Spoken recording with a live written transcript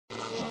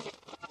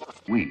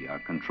We are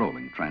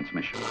controlling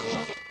transmission.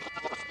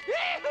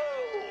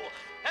 Yee-hoo!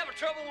 Having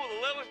trouble with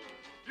a lever?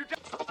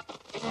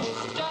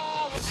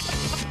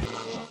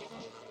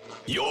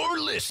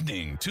 You're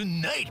listening to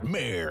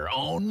Nightmare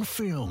on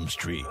Film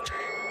Street.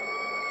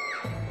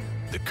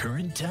 The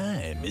current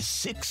time is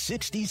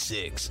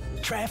 6:66.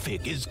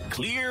 Traffic is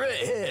clear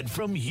ahead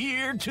from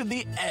here to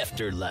the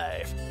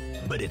afterlife,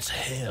 but it's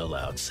hell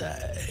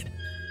outside.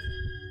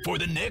 For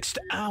the next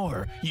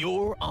hour,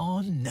 you're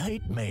on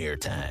Nightmare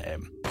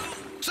Time.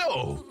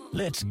 So,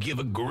 let's give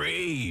a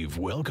grave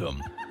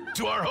welcome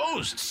to our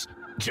hosts,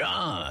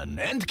 John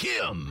and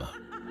Kim.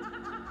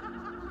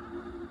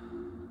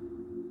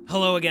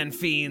 Hello again,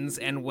 fiends,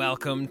 and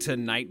welcome to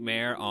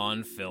Nightmare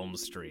on Film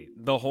Street,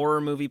 the horror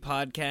movie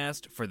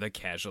podcast for the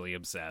casually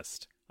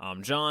obsessed.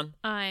 I'm John.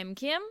 I'm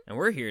Kim. And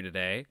we're here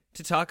today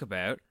to talk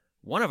about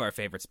one of our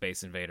favorite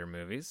Space Invader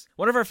movies,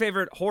 one of our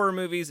favorite horror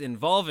movies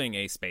involving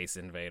a space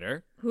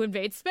invader. Who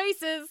invades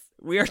spaces?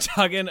 We are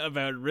talking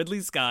about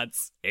Ridley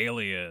Scott's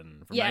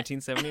Alien from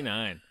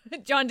 1979.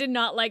 John did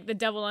not like the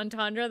double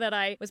entendre that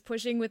I was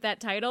pushing with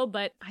that title,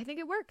 but I think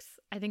it works.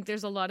 I think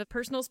there's a lot of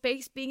personal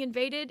space being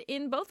invaded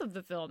in both of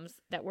the films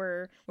that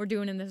we're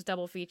doing in this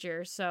double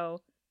feature,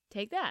 so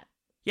take that.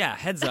 Yeah,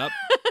 heads up.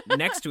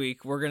 Next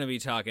week, we're going to be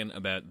talking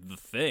about The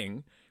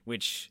Thing,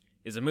 which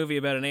is a movie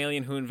about an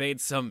alien who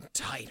invades some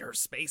tighter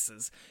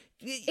spaces.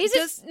 Is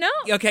it? No.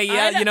 Okay,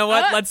 yeah, you know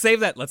what? Let's save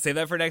that. Let's save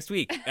that for next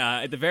week.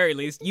 At the very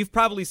least, you've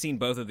probably seen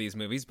both of these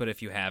movies, but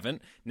if you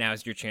haven't,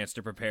 now's your chance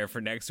to prepare for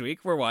next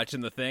week. We're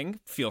watching The Thing.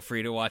 Feel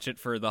free to watch it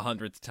for the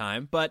 100th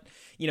time. But,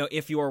 you know,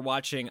 if you're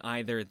watching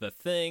either The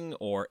Thing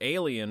or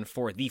Alien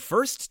for the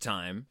first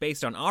time,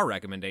 based on our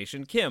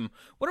recommendation, Kim,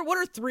 what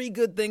are three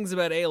good things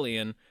about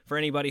Alien for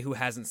anybody who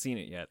hasn't seen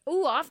it yet?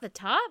 Ooh, off the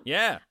top?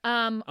 Yeah.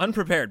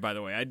 Unprepared, by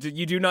the way.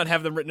 You do not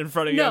have them written in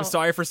front of you. No. I'm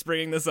sorry for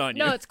springing this on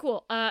you. No, it's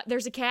cool.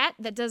 There's a cat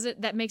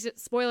that makes it,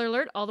 spoiler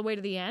alert, all the way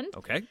to the end.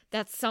 Okay.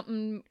 That's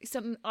something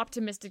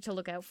optimistic to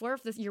look out for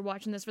if you're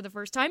watching this for the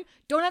first time.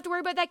 Don't have to worry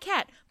about that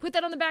cat. Put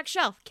that on the back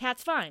shelf.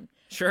 Cat's fine.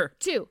 Sure.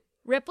 2,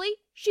 Ripley,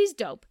 she's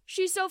dope.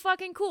 She's so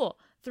fucking cool.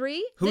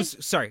 3,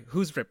 Who's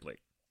Ripley?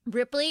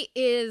 Ripley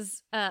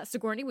is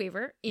Sigourney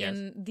Weaver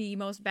in the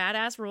most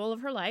badass role of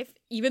her life,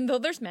 even though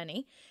there's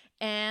many.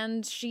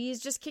 And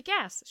she's just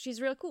kick-ass. She's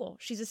real cool.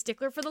 She's a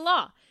stickler for the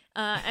law.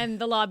 And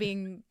the law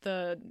being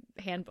the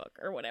handbook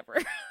or whatever.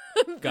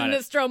 Got the it.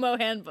 Nostromo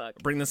handbook.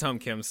 Bring this home,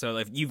 Kim. So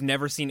if you've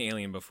never seen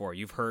Alien before,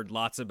 you've heard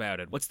lots about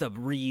it. What's the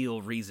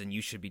real reason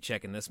you should be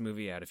checking this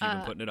movie out if you've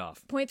been putting it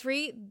off? Point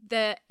 3,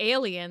 the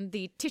alien,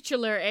 the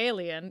titular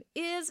alien,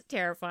 is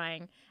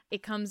terrifying.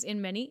 It comes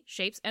in many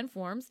shapes and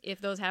forms, if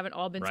those haven't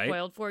all been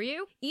spoiled for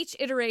you. Each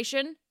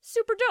iteration,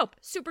 super dope,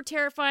 super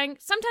terrifying,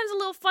 sometimes a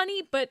little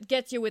funny, but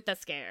gets you with the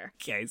scare.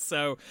 Okay,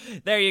 so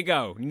there you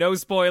go. No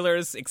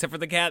spoilers, except for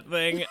the cat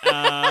thing.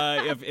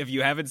 If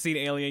you haven't seen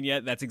Alien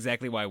yet, that's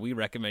exactly why we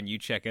recommend you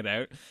check it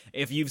out.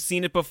 If you've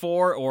seen it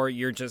before, or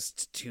you're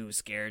just too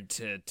scared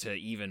to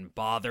even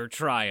bother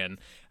trying,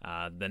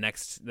 the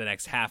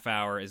next half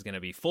hour is going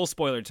to be full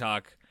spoiler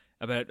talk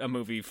about a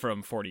movie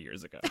from 40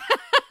 years ago.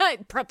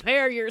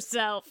 Prepare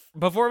yourself.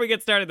 Before we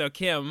get started, though,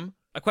 Kim,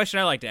 a question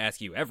I like to ask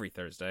you every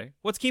Thursday.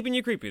 What's keeping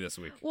you creepy this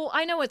week? Well,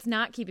 I know what's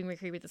not keeping me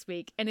creepy this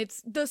week, and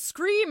it's the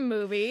Scream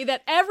movie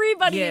that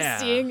everybody is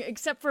seeing,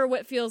 except for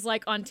what feels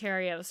like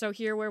Ontario. So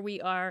here where we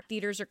are,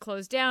 theaters are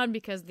closed down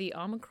because the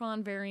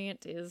Omicron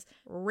variant is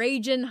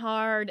raging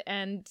hard,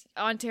 and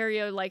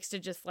Ontario likes to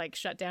just,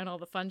 shut down all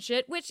the fun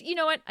shit, which, you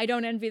know what? I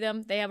don't envy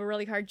them. They have a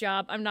really hard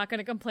job. I'm not going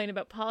to complain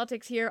about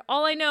politics here.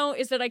 All I know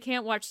is that I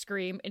can't watch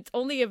Scream. It's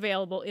only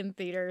available in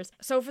theaters.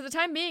 So for the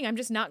time being, I'm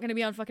just not going to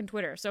be on fucking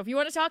Twitter. So if you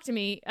want to talk to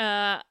me,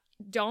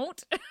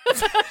 don't.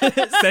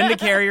 Send a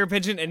carrier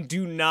pigeon and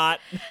do not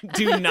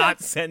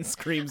send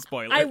Scream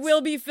spoilers. I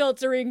will be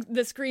filtering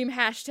the Scream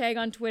hashtag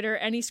on Twitter,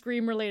 any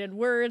Scream related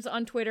words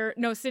on Twitter.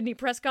 No, Sidney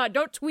Prescott.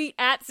 Don't tweet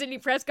at Sidney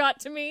Prescott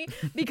to me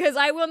because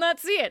I will not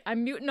see it.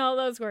 I'm muting all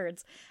those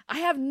words. I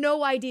have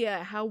no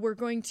idea how we're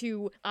going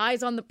to,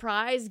 eyes on the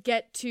prize,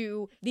 get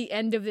to the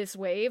end of this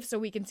wave so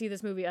we can see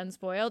this movie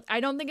unspoiled.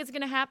 I don't think it's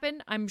going to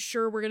happen. I'm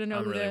sure we're going to know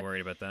I'm really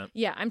worried about that.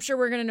 Yeah, I'm sure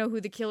we're going to know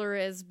who the killer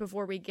is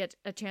before we get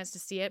a chance to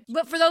see it.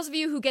 But for those of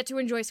you who get to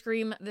enjoy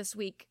Scream this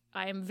week,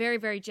 I am very,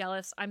 very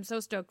jealous. I'm so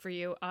stoked for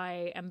you.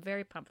 I am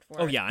very pumped for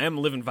it. Oh, yeah, I am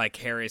living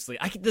vicariously.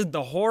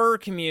 The horror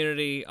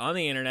community on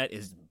the internet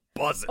is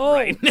buzzing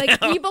right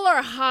now. People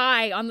are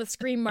high on the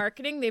Scream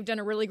marketing. They've done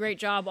a really great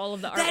job. All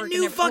of the artwork. That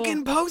new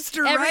fucking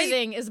poster,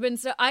 everything has been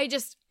so... I'm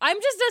just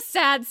a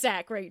sad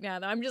sack right now,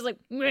 though. I'm just like,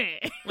 meh.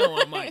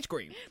 Oh, I might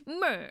Scream.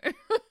 Meh.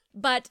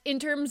 But in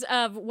terms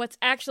of what's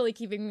actually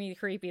keeping me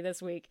creepy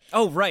this week.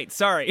 Oh, right.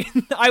 Sorry.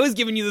 I was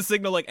giving you the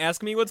signal, like,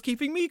 ask me what's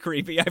keeping me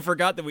creepy. I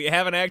forgot that we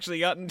haven't actually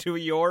gotten to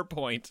your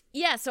point.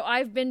 Yeah, so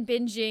I've been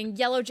binging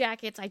Yellow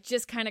Jackets. I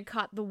just kind of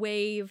caught the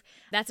wave.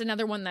 That's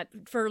another one that,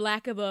 for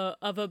lack of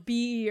a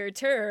B-er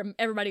term,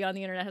 everybody on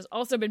the internet has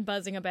also been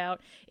buzzing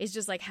about, is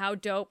just like how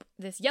dope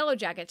this Yellow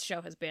Jackets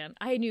show has been.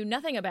 I knew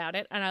nothing about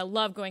it, and I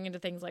love going into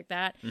things like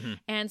that. Mm-hmm.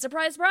 And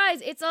surprise,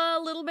 surprise, it's a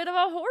little bit of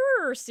a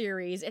horror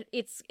series.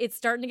 It's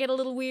starting to get a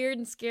little weird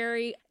and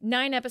scary.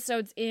 9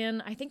 episodes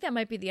in. I think that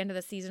might be the end of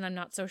the season. I'm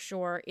not so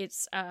sure.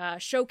 It's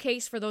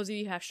Showcase, for those of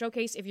you who have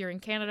Showcase. If you're in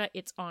Canada,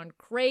 it's on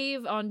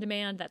Crave on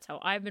demand. That's how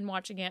I've been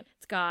watching it.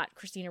 It's got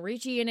Christina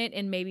Ricci in it,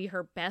 and maybe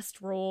her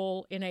best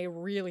role in a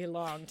really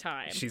long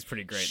time. She's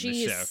pretty great in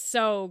the show. She's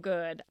so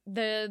good.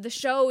 The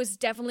show has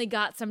definitely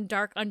got some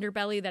dark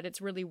underbelly that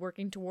it's really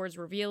working towards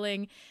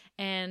revealing,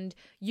 and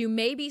you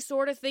maybe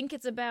sort of think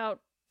it's about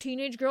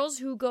teenage girls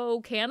who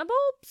go cannibal.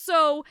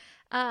 So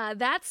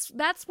that's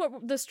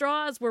what the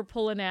straws we're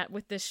pulling at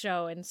with this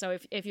show. And so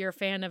if you're a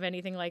fan of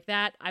anything like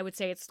that, I would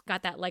say it's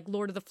got that like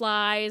Lord of the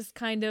Flies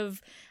kind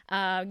of,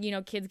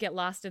 kids get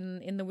lost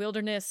in the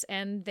wilderness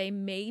and they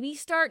maybe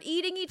start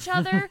eating each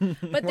other.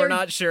 But we're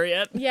not sure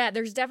yet. Yeah,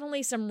 there's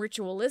definitely some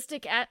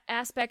ritualistic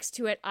aspects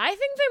to it. I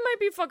think they might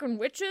be fucking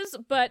witches,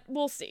 but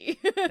we'll see.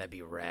 That'd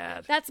be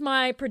rad. That's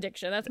my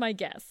prediction. That's my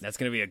guess. That's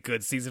going to be a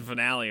good season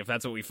finale if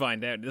that's what we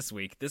find out this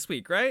week. This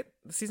week, right?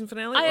 The season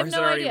finale? I have or is no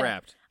it already idea.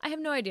 wrapped? I have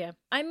no idea.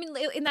 I'm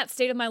in that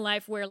state of my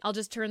life where I'll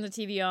just turn the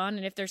TV on,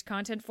 and if there's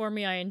content for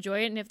me, I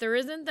enjoy it, and if there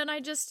isn't, then I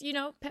just,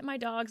 pet my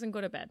dogs and go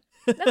to bed.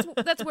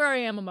 That's where I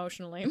am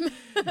emotionally.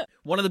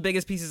 One of the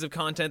biggest pieces of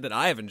content that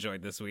I have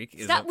enjoyed this week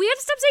is... we have to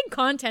stop saying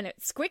content.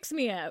 It squicks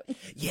me out.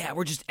 Yeah,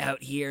 we're just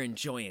out here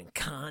enjoying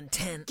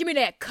content. Give me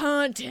that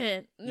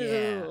content.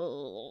 Yeah.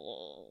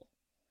 Ugh.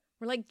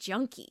 We're like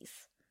junkies.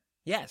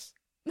 Yes.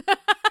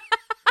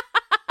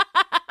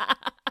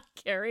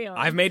 Carry on.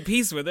 I've made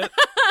peace with it.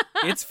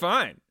 It's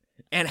fine.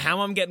 And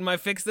how I'm getting my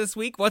fix this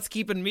week? What's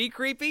keeping me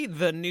creepy?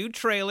 The new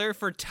trailer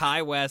for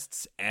Ty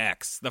West's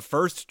X. The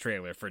first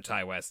trailer for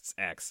Ty West's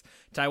X.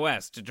 Ty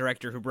West, a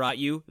director who brought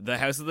you The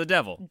House of the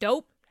Devil.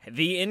 Dope.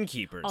 The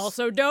Innkeepers.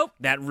 Also dope.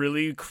 That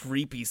really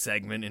creepy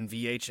segment in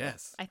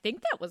VHS. I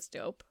think that was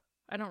dope.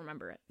 I don't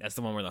remember it. That's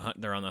the one where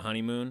they're on the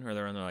honeymoon, or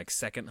they're on their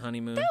second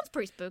honeymoon. That was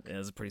pretty spooky. It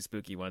was a pretty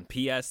spooky one.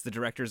 P.S. The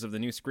directors of the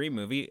new Scream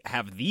movie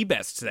have the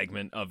best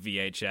segment of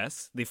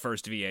VHS, the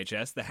first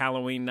VHS, the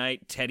Halloween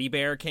night teddy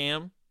bear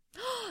cam.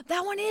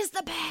 That one is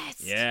the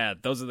best. Yeah,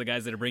 those are the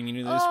guys that are bringing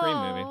you to the Scream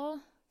movie.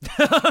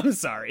 I'm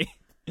sorry.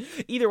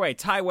 Either way,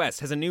 Ty West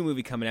has a new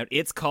movie coming out.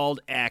 It's called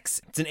X.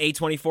 It's an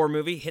A24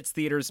 movie. Hits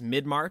theaters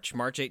mid-March,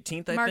 March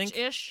 18th, I think.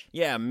 March-ish.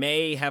 Yeah,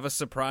 may have a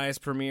surprise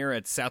premiere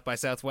at South by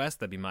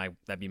Southwest. That'd be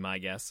my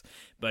guess.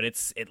 But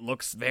it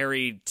looks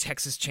very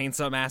Texas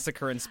Chainsaw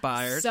Massacre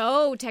inspired.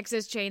 So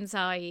Texas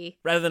Chainsaw-y.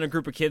 Rather than a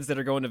group of kids that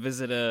are going to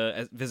visit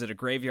a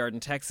graveyard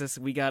in Texas,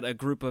 we got a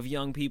group of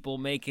young people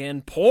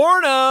making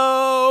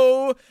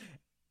porno.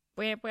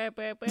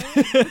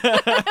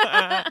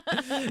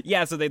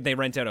 Yeah, so they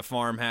rent out a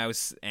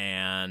farmhouse,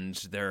 and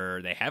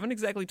they haven't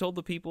exactly told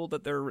the people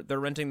that they're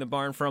renting the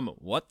barn from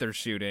what they're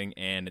shooting,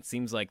 and it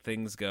seems like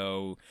things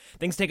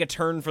take a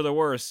turn for the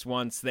worse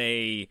once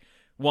they,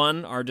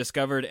 1, are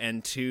discovered,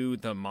 and 2,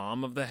 the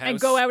mom of the house and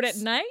go out at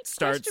night?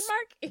 Starts,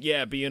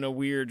 being a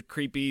weird,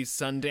 creepy,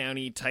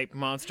 sundowny type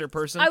monster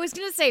person. I was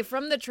gonna say,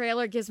 from the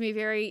trailer, gives me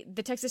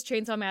the Texas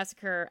Chainsaw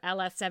Massacre a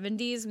la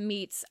 70s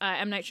meets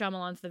M. Night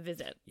Shyamalan's The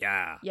Visit.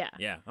 Yeah.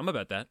 I'm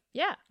about that.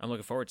 Yeah, I'm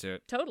looking forward to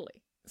it.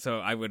 totally. So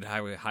I would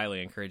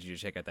highly encourage you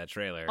to check out that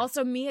trailer.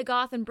 Also, Mia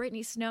Goth and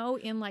Brittany Snow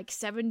in like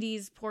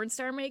 70s porn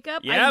star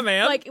makeup. Yeah,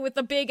 man. Like with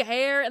the big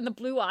hair and the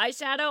blue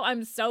eyeshadow.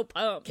 I'm so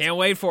pumped. Can't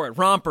wait for it.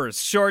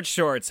 Rompers, short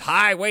shorts,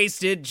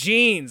 high-waisted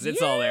jeans.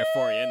 It's all there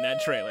for you in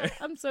that trailer.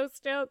 I'm so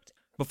stoked.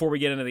 Before we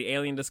get into the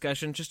alien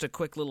discussion, just a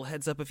quick little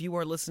heads up. If you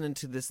are listening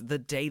to this the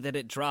day that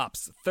it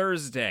drops,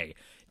 Thursday,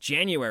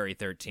 January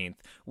 13th,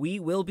 we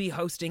will be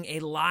hosting a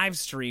live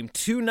stream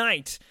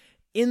tonight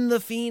in the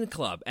Fiend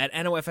Club at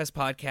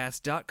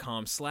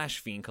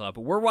nofspodcast.com/Fiend Club.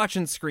 We're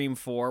watching Scream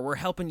 4. We're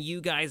helping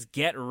you guys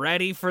get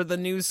ready for the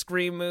new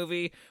Scream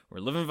movie. We're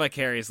living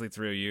vicariously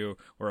through you.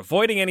 We're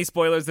avoiding any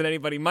spoilers that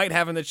anybody might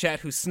have in the chat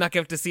who snuck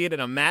out to see it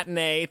in a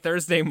matinee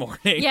Thursday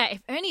morning. Yeah,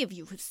 if any of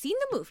you have seen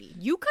the movie,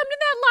 you come to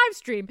that live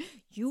stream,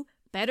 you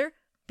better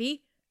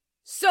be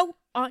so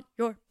on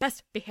your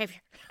best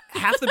behavior.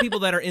 Half the people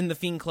that are in the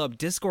Fiend Club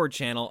Discord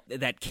channel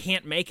that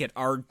can't make it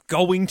are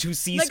going to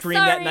see Like, Scream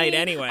sorry, that night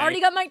anyway. Already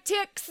got my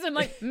ticks. I'm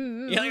like,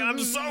 You're like, I'm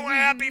so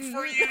happy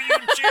for you, you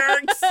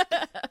jerks.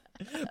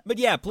 But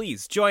yeah,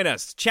 please join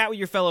us. Chat with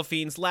your fellow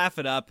fiends, laugh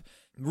it up,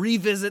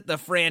 revisit the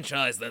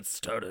franchise that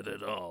started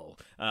it all.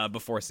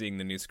 before seeing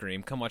the new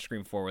Scream. Come watch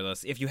Scream 4 with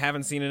us. If you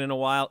haven't seen it in a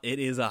while, it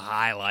is a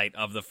highlight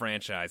of the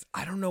franchise.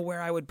 I don't know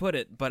where I would put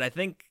it, but I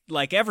think,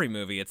 like every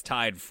movie, it's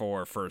tied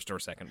for first or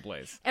second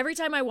place. Every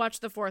time I watch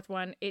the fourth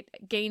one, it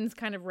gains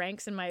kind of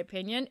ranks in my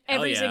opinion.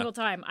 Every single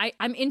time.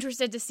 I'm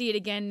interested to see it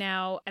again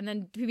now, and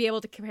then to be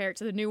able to compare it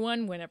to the new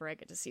one whenever I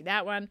get to see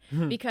that one,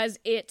 because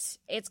it's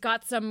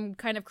got some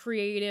kind of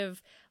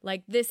creative,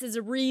 like, this is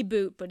a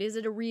reboot, but is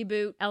it a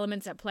reboot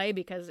elements at play,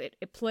 because it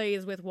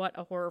plays with what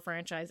a horror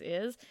franchise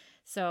is.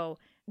 So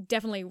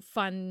definitely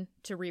fun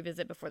to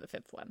revisit before the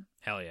fifth one.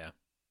 Hell yeah.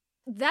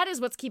 That is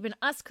what's keeping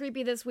us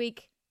creepy this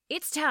week.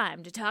 It's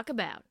time to talk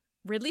about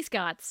Ridley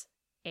Scott's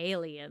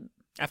Alien.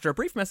 After a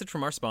brief message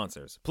from our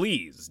sponsors,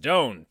 please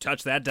don't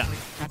touch that dial.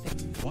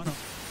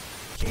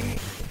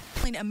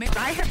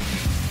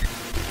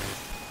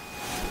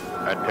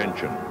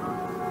 Attention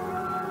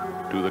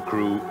to the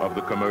crew of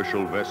the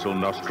commercial vessel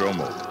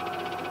Nostromo.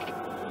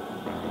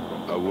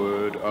 A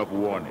word of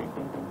warning.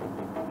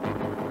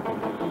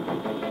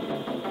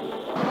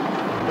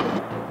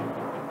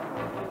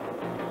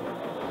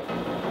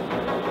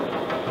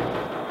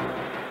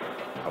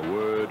 A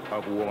word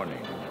of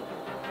warning.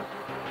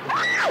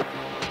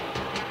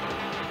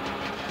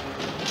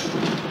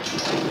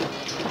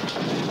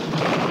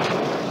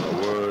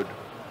 A word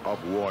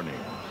of warning.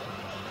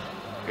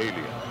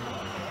 Alien.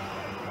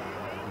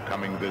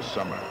 Coming this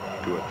summer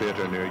to a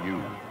theater near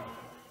you.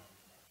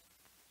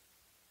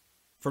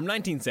 From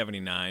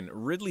 1979,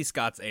 Ridley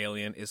Scott's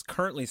Alien is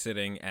currently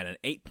sitting at an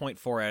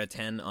 8.4 out of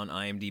 10 on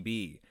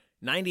IMDb,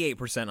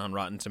 98% on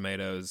Rotten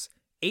Tomatoes,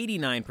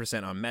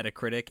 89% on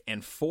Metacritic,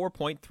 and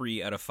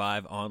 4.3 out of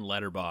 5 on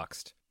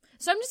Letterboxd.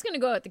 So I'm just going to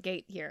go out the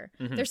gate here.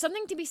 There's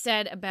something to be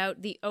said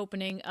about the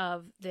opening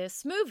of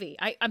this movie.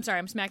 I'm sorry,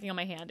 I'm smacking on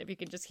my hand, if you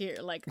can just hear.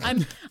 Like,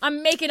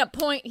 I'm making a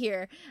point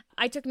here.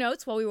 I took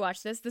notes while we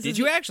watched this. Did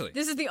you actually?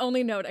 This is the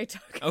only note I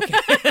took. Okay.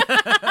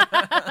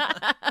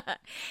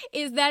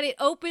 Is that it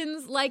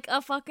opens like a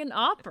fucking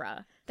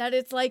opera. That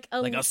it's like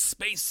a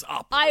space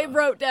opera. I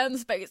wrote down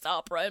space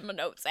opera in my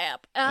notes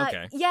app.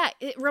 Okay. Yeah,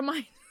 it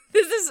reminds...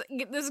 This is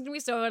gonna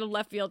be so out of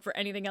left field for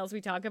anything else we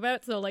talk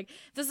about. So, like,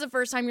 this is the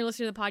first time you're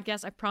listening to the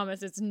podcast. I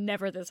promise it's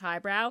never this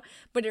highbrow,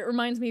 but it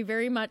reminds me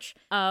very much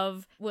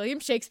of William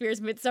Shakespeare's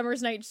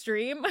Midsummer's Night's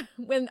Dream,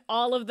 when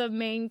all of the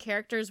main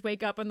characters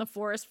wake up on the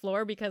forest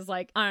floor because,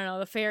 like, I don't know,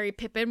 the fairy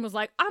Pippin was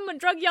like, "I'm gonna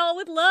drug y'all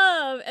with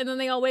love," and then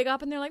they all wake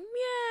up and they're like,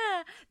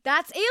 "Yeah,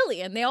 that's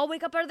Alien." They all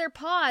wake up out of their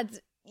pods,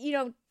 you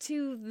know,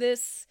 to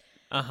this.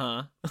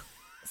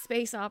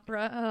 Space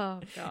opera. Oh,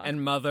 God.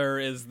 And Mother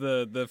is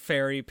the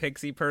fairy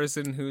pixie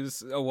person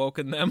who's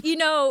awoken them. You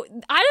know,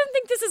 I don't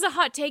think this is a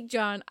hot take,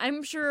 John.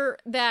 I'm sure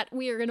that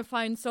we are going to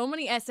find so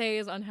many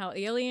essays on how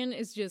Alien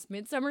is just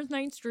Midsummer's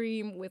Night's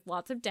Dream with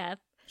lots of death.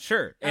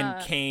 Sure.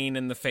 And Kane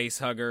and the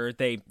facehugger,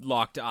 they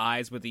locked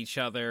eyes with each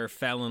other,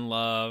 fell in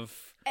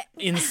love,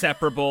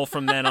 inseparable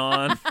from then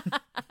on.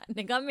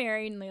 They got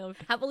married and they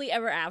lived happily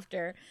ever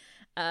after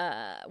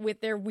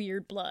with their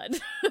weird blood.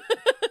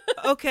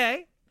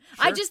 Okay.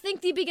 Sure. I just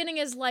think the beginning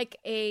is like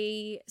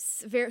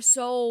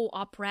so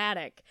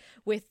operatic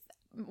with,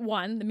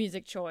 one, the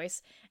music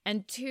choice,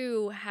 and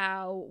two,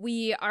 how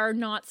we are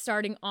not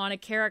starting on a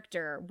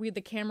character.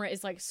 The camera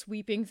is like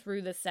sweeping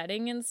through the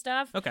setting and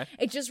stuff. Okay.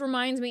 It just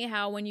reminds me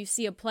how when you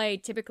see a play,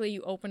 typically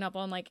you open up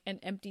on like an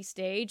empty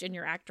stage and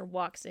your actor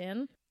walks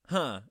in.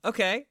 Huh.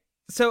 Okay.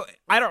 So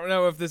I don't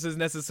know if this is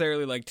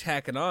necessarily like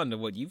tacking on to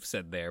what you've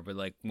said there, but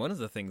like one of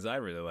the things I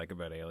really like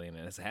about Alien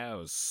is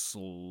how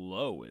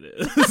slow it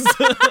is.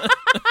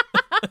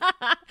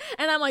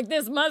 And I'm like,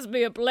 this must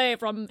be a play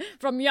from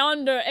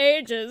yonder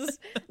ages.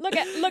 Look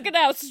at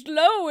how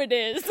slow it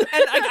is.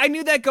 And I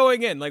knew that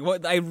going in. Like,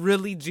 what I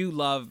really do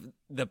love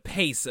the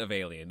pace of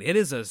Alien. It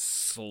is a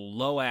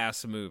slow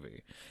ass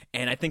movie,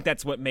 and I think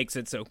that's what makes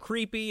it so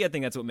creepy. I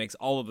think that's what makes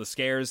all of the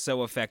scares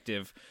so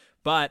effective.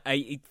 But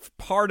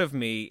part of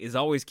me is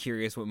always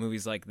curious what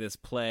movies like this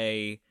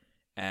play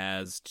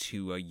as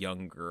to a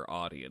younger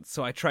audience.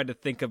 So I tried to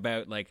think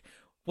about, like,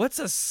 what's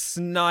a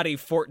snotty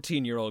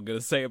 14-year-old going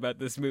to say about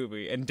this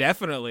movie? And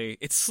definitely,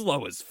 it's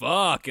slow as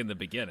fuck in the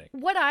beginning.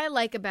 What I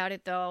like about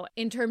it, though,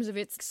 in terms of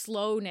its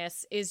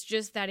slowness, is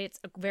just that it's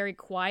a very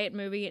quiet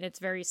movie and it's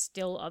very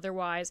still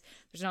otherwise.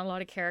 There's not a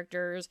lot of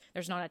characters.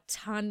 There's not a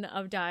ton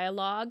of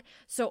dialogue.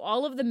 So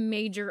all of the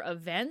major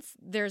events,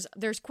 there's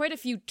quite a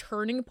few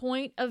turning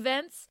point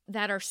events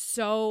that are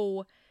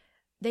so...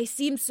 They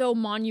seem so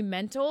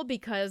monumental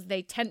because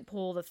they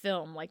tentpole the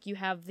film. Like, you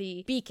have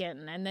the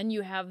beacon, and then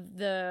you have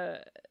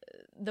the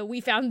we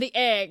found the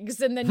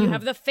eggs, and then you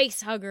have the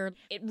face hugger.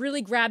 It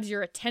really grabs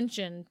your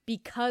attention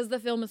because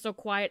the film is so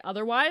quiet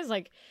otherwise.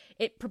 Like,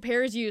 it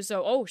prepares you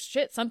so, oh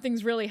shit,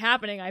 something's really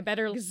happening. I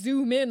better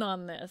zoom in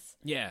on this.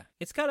 Yeah.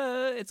 It's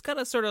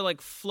gotta sort of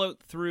like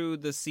float through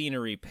the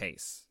scenery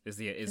pace. Is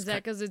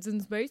that because it's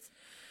in space?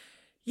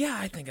 Yeah,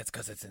 I think it's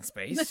because it's in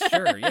space.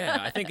 Sure,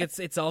 yeah. I think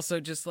it's also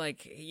just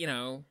like,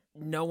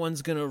 no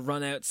one's gonna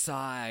run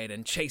outside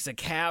and chase a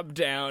cab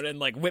down and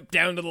like whip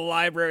down to the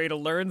library to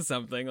learn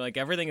something. Like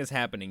everything is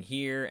happening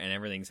here and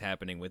everything's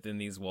happening within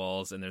these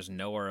walls and there's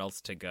nowhere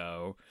else to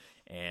go.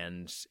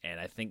 And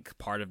I think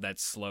part of that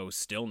slow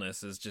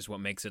stillness is just what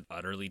makes it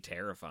utterly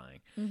terrifying.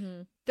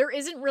 Mm-hmm. There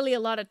isn't really a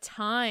lot of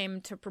time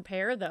to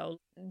prepare, though.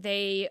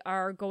 They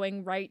are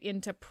going right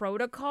into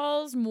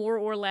protocols, more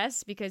or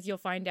less, because you'll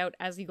find out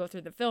as you go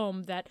through the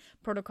film that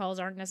protocols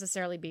aren't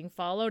necessarily being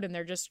followed, and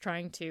they're just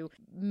trying to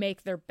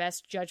make their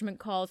best judgment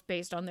calls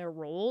based on their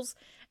roles.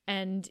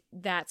 And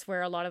that's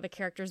where a lot of the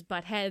characters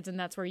butt heads, and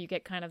that's where you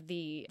get kind of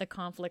the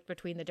conflict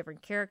between the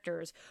different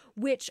characters,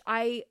 which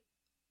I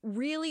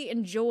really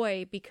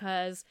enjoy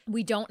because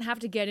we don't have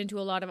to get into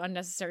a lot of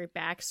unnecessary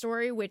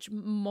backstory, which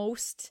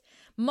most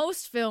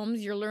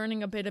films you're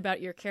learning a bit about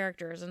your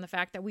characters, and the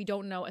fact that we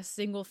don't know a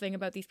single thing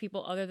about these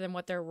people other than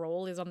what their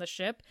role is on the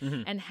ship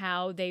and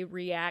how they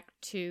react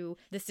to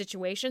the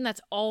situation.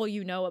 That's all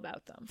you know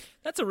about them.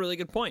 That's a really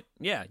good point.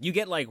 Yeah, you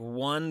get like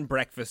one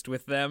breakfast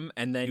with them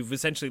and then you've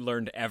essentially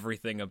learned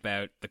everything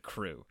about the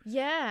crew.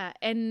 Yeah,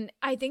 and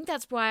I think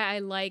that's why I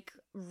like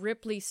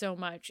Ripley so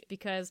much,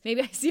 because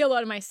maybe I see a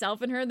lot of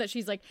myself in her, that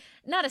she's like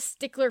not a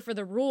stickler for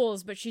the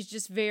rules, but she's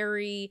just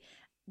very,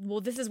 well,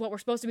 this is what we're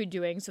supposed to be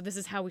doing, so this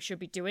is how we should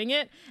be doing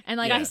it. And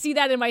like, I see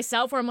that in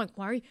myself where I'm like,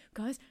 why are you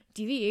guys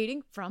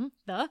deviating from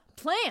the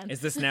plan? Is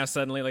this now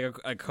suddenly like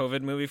a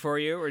COVID movie for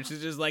you, or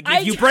she's just like,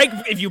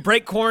 if you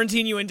break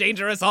quarantine, you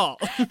endanger us all?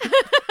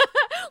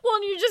 Well,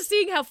 and you're just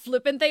seeing how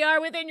flippant they are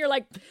with it, and you're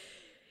like,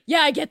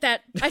 yeah, I get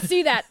that. I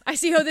see that. I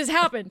see how this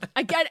happened.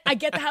 I get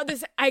how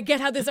this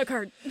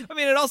occurred. I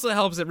mean, it also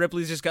helps that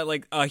Ripley's just got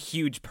like a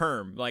huge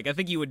perm. Like, I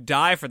think you would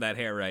die for that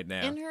hair right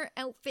now. In her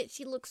outfit,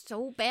 she looks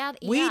so bad.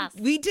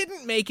 We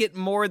didn't make it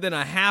more than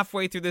a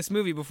halfway through this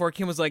movie before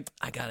Kim was like,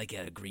 I gotta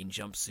get a green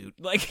jumpsuit.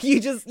 Like,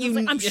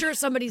 I'm sure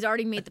somebody's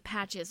already made the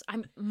patches.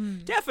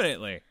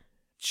 Definitely.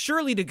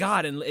 Surely to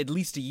God, in at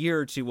least a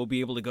year or two, we'll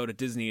be able to go to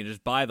Disney and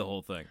just buy the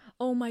whole thing.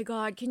 Oh my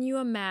God, can you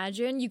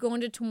imagine? You go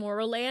into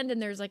Tomorrowland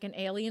and there's like an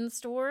alien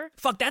store?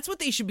 Fuck, that's what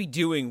they should be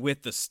doing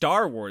with the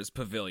Star Wars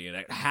pavilion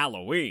at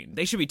Halloween.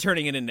 They should be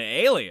turning it into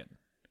Alien.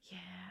 Yeah.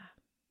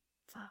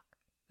 Fuck.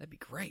 That'd be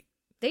great.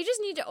 They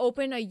just need to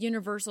open a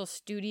Universal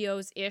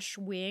Studios-ish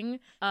wing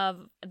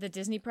of the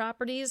Disney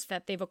properties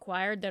that they've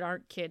acquired that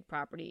aren't kid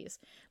properties.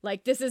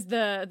 Like, this is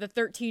the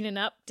 13 and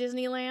up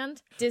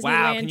Disneyland.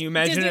 Wow, can you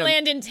imagine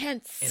Disneyland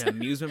Intense. An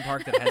amusement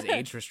park that has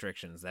age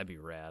restrictions. That'd be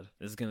rad.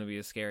 This is going to be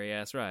a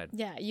scary-ass ride.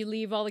 Yeah, you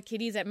leave all the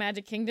kiddies at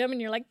Magic Kingdom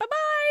and you're like, bye-bye!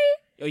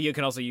 Oh, you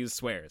can also use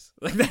swears.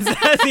 Like, that's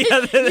the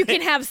other thing. You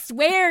can have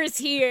swears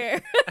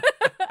here.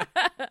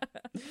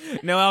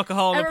 No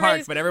alcohol in the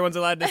park, but everyone's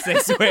allowed to say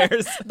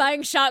swears.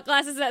 Buying shot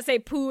glasses that say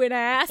poo and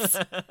ass.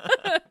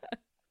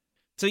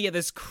 So yeah,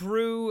 this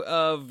crew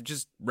of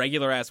just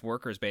regular-ass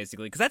workers,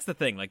 basically, because that's the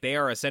thing. Like, they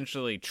are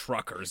essentially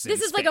truckers in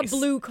This is space. like a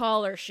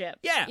blue-collar ship.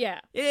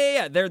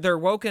 Yeah. They're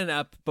woken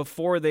up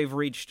before they've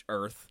reached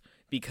Earth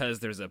because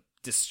there's a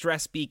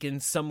distress beacon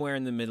somewhere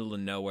in the middle of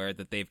nowhere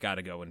that they've got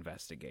to go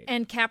investigate.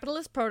 And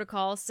Capitalist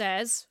Protocol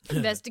says,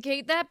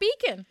 investigate that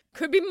beacon.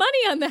 Could be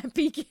money on that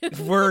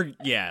beacon.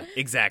 Yeah,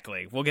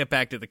 exactly. We'll get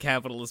back to the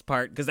capitalist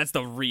part because that's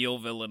the real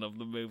villain of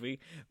the movie.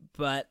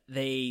 But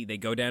they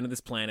go down to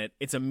this planet.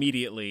 It's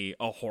immediately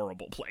a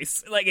horrible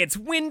place. Like, it's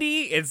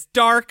windy, it's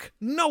dark,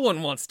 no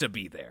one wants to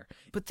be there.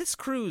 But this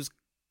crew's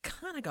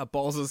kind of got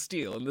balls of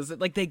steel. And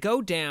like, they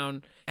go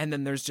down and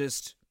then there's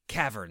just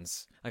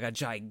caverns, like a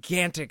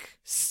gigantic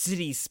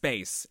city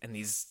space, and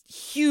these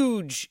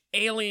huge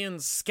alien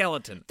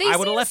skeleton. I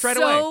would have left right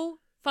away. So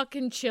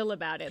fucking chill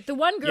about it. The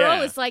one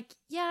girl is like,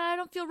 yeah, I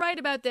don't feel right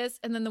about this.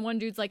 And then the one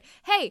dude's like,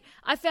 hey,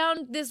 I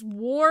found this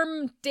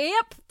warm,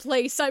 damp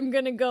place I'm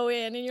gonna go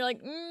in. And you're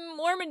like,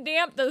 warm and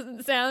damp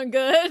doesn't sound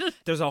good.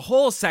 There's a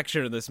whole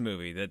section of this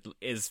movie that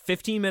is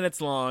 15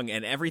 minutes long,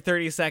 and every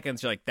 30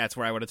 seconds you're like, that's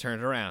where I would have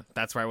turned around.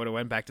 That's where I would have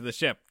went back to the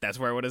ship. That's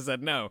where I would have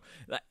said no.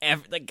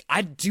 Like,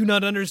 I do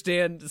not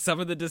understand some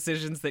of the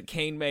decisions that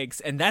Kane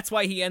makes, and that's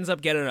why he ends up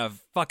getting a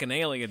fucking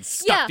alien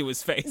stuck to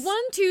his face. 1,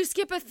 2,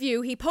 skip a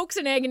few. He pokes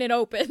an egg and it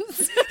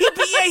opens.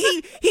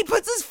 he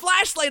puts his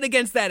flashlight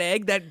against that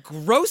egg, that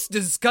gross,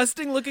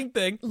 disgusting looking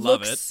thing.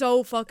 Love Looks it.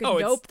 so fucking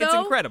dope, though. It's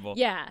incredible.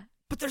 Yeah.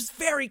 But there's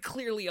very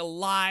clearly a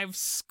live,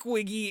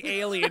 squiggy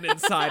alien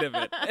inside of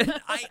it. And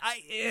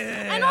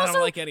I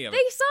don't like any of it.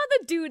 They saw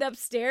the dude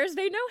upstairs.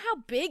 They know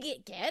how big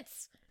it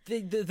gets.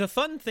 The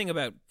fun thing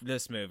about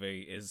this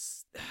movie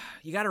is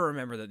you got to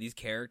remember that these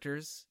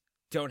characters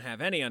don't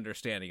have any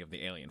understanding of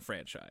the Alien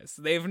franchise.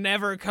 They've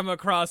never come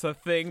across a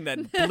thing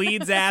that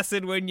bleeds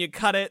acid when you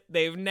cut it.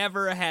 They've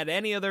never had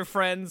any of their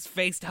friends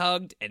face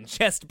hugged and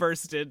chest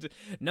bursted.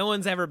 No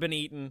one's ever been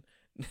eaten.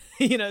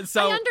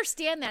 So I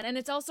understand that, and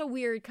it's also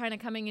weird kind of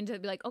coming into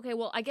be like, okay,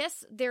 well, I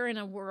guess they're in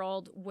a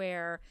world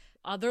where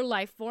other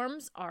life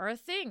forms are a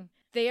thing.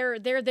 They're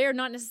there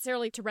not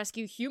necessarily to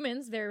rescue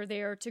humans. They're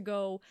there to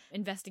go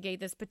investigate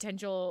this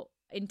potential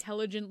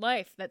intelligent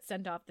life that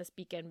sent off this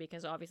beacon,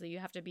 because obviously you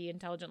have to be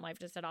intelligent life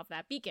to set off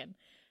that beacon.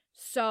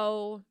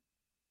 So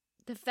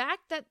the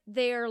fact that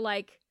they're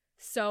like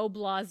so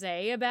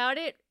blasé about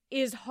it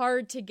is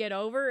hard to get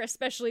over,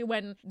 especially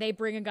when they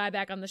bring a guy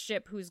back on the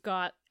ship who's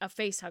got a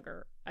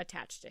facehugger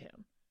attached to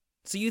him.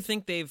 So you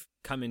think they've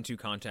come into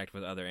contact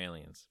with other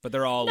aliens, but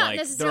they're all Not like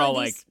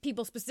necessarily these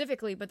people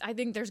specifically, but I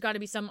think there's got to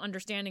be some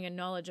understanding and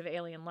knowledge of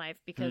alien life,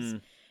 because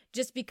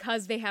just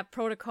because they have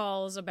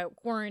protocols about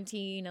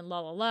quarantine and la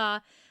la la.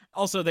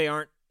 Also, they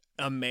aren't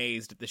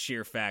amazed at the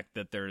sheer fact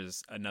that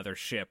there's another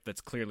ship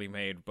that's clearly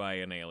made by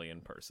an alien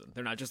person.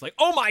 They're not just like,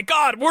 oh my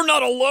god, we're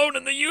not alone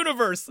in the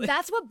universe.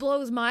 That's what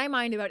blows my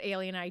mind about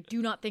Alien, I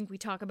do not think we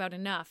talk about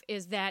enough,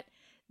 is that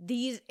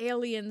these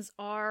aliens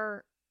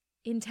are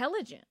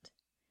intelligent.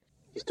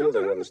 You still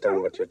don't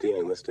understand what you're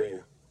dealing with, do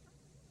you?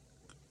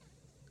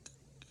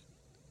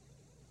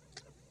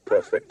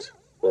 Perfect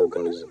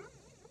organism.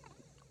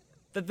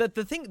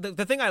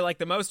 The thing I like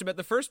the most about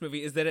the first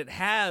movie is that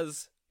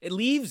it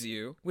leaves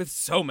you with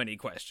so many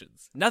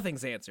questions.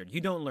 Nothing's answered. You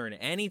don't learn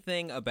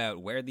anything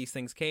about where these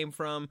things came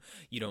from.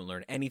 You don't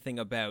learn anything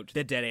about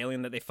the dead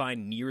alien that they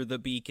find near the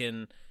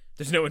beacon.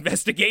 There's no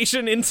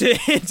investigation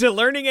into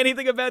learning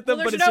anything about them.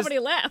 Well, there's but nobody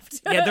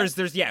left. Yeah, there's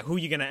who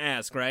you gonna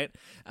ask, right?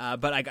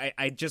 But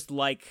I just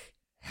like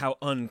how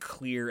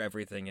unclear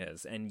everything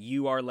is, and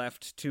you are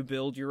left to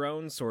build your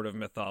own sort of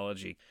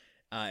mythology.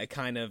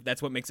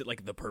 That's what makes it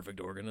like the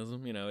perfect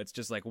organism. You know, it's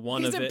just like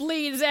one of it. It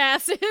bleeds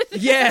acid.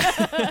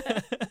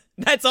 Yeah.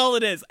 That's all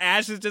it is.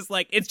 Ash is just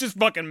like, it's just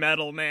fucking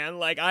metal, man.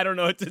 Like, I don't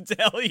know what to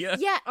tell you.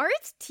 Yeah, are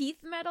its teeth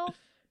metal?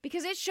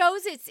 Because it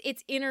shows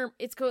its inner,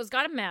 it's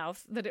got a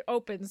mouth that it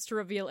opens to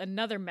reveal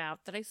another mouth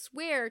that I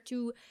swear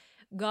to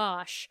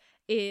gosh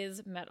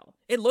is metal.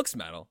 It looks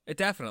metal. It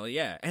definitely,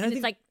 yeah. And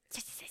it's like...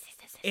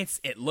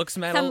 It looks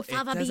metal. Some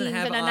fava it doesn't beans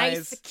have and a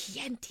eyes. nice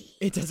Chianti.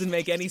 It doesn't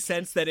make any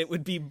sense that it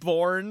would be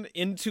born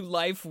into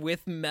life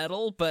with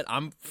metal, but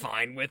I'm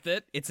fine with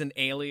it. It's an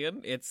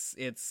alien. It's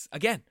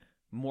again,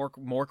 more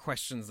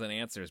questions than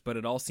answers, but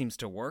it all seems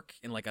to work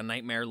in like a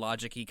nightmare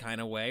logic-y kind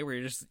of way where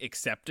you just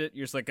accept it.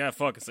 You're just like,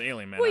 fuck, it's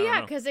alien, man. Well,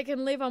 yeah, because it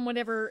can live on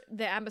whatever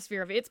the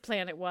atmosphere of its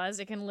planet was.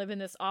 It can live in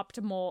this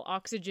optimal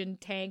oxygen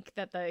tank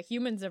that the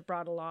humans have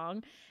brought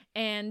along.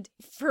 And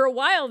for a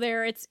while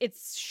there,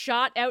 it's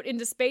shot out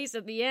into space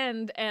at the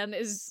end and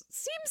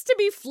seems to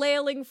be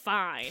flailing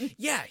fine.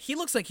 Yeah, he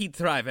looks like he'd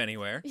thrive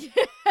anywhere.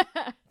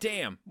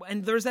 Damn.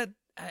 And there's that,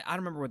 I don't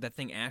remember what that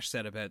thing Ash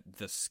said about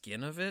the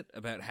skin of it,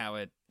 about how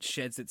it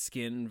sheds its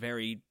skin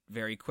very,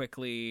 very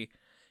quickly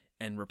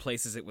and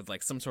replaces it with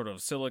like some sort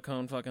of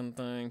silicone fucking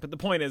thing. But the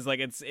point is, like,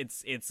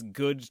 it's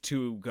good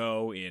to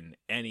go in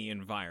any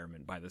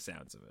environment by the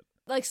sounds of it.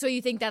 Like, so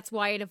you think that's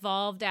why it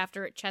evolved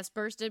after it chest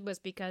bursted, was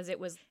because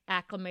it was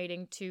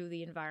acclimating to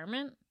the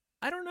environment?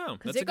 I don't know.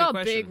 Because it got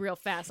big real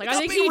fast. Like, I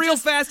think he real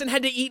fast and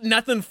had to eat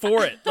nothing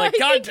for it. Like,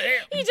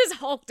 goddamn. He just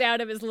hulked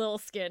out of his little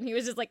skin. He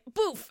was just like,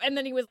 boof, and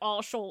then he was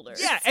all shoulders.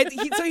 Yeah, and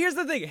so here's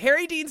the thing.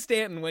 Harry Dean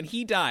Stanton, when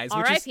he dies...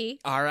 R.I.P.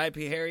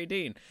 R.I.P. Harry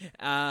Dean.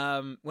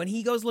 When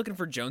he goes looking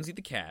for Jonesy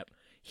the cat,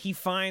 he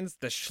finds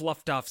the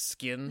sloughed off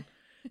skin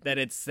that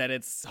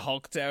it's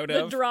hulked out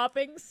of. The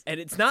droppings. And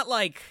it's not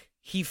like...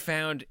 he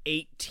found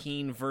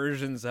 18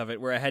 versions of it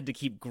where I had to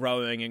keep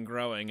growing and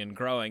growing and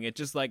growing. It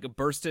just like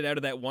bursted out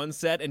of that one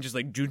set and just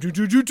like just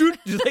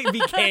like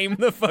became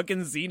the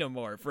fucking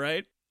xenomorph,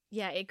 right?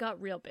 Yeah, it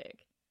got real big.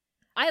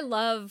 I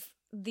love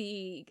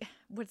the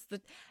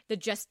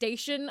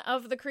gestation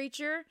of the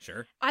creature.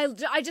 Sure.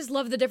 I just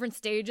love the different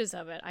stages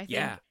of it. I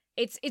think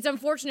it's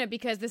unfortunate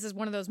because this is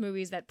one of those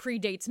movies that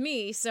predates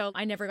me, so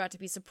I never got to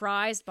be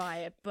surprised by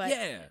it. But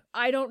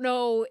I don't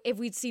know if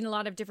we'd seen a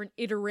lot of different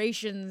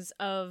iterations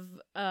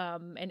of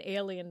an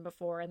alien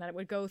before, and that it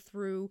would go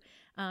through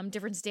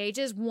different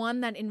stages. One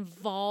that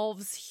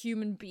involves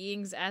human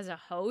beings as a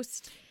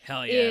host.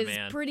 Hell yeah, is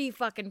man. Pretty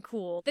fucking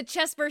cool. The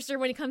chest burster,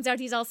 when he comes out,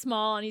 he's all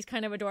small and he's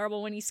kind of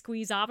adorable when he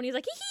squeezes off and he's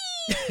like,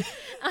 hee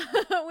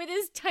with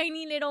his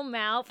tiny little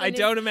mouth. I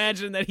don't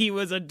imagine that he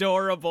was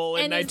adorable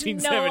in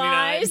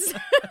 1979.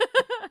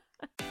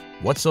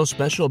 What's so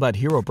special about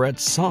Hero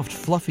Bread's soft,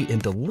 fluffy,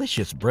 and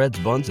delicious breads,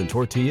 buns, and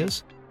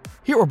tortillas?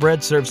 Hero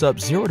Bread serves up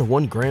 0 to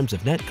 1 grams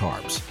of net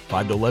carbs,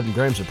 5 to 11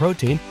 grams of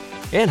protein,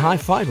 and high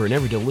fiber in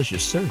every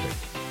delicious serving.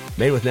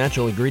 Made with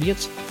natural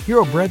ingredients,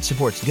 Hero Bread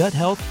supports gut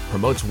health,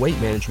 promotes weight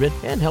management,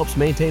 and helps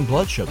maintain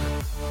blood sugar.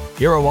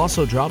 Hero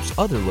also drops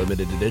other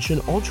limited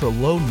edition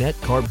ultra-low net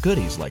carb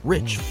goodies like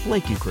rich,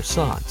 flaky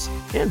croissants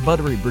and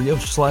buttery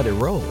brioche slider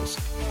rolls.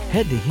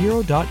 Head to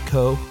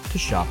hero.co to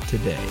shop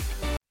today.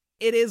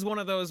 It is one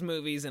of those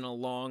movies in a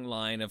long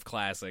line of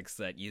classics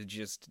that you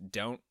just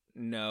don't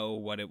know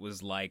what it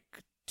was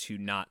like to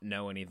not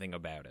know anything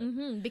about it.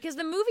 Mm-hmm, because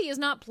the movie is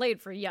not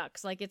played for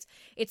yucks. Like, it's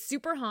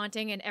super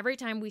haunting, and every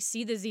time we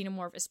see the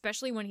xenomorph,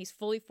 especially when he's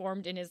fully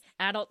formed in his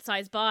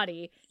adult-sized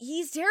body,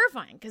 he's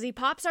terrifying because he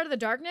pops out of the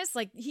darkness.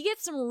 Like, he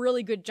gets some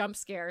really good jump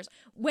scares.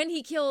 When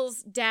he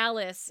kills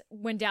Dallas,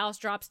 when Dallas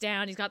drops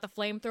down, he's got the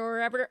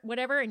flamethrower or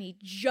whatever, and he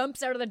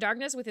jumps out of the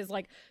darkness with his,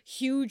 like,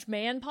 huge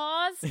man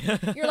paws.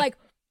 You're like,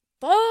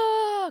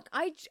 fuck.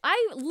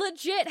 I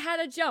legit had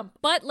a jump,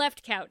 but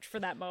left couch for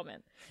that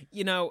moment.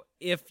 You know,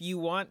 if you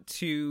want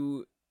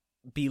to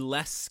be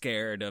less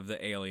scared of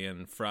the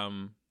alien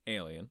from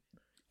Alien,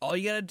 all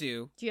you gotta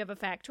do... Do you have a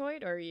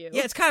factoid, or are you?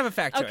 Yeah, it's kind of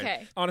a factoid.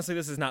 Okay. Honestly,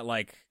 this is not,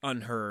 like,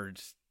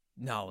 unheard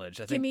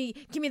knowledge. I think...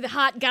 Give me the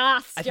hot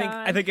goss, John.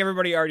 I think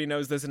everybody already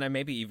knows this, and I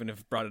maybe even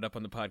have brought it up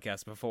on the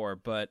podcast before,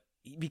 but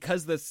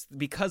because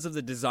of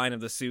the design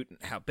of the suit and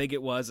how big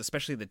it was,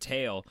 especially the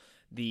tail,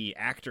 the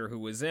actor who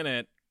was in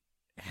it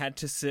had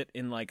to sit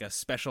in, like, a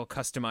special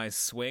customized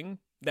swing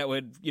that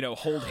would,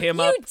 hold him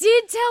up. You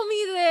did tell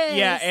me this!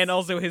 Yeah, and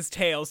also his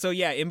tail. So,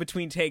 yeah, in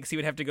between takes, he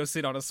would have to go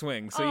sit on a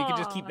swing. So you can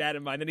just keep that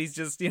in mind. And he's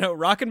just,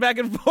 rocking back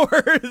and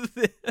forth.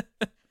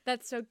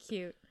 That's so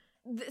cute.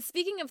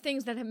 Speaking of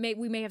things that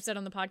we may have said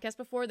on the podcast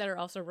before that are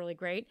also really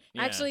great,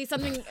 actually,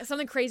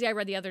 something crazy I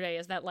read the other day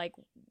is that, like,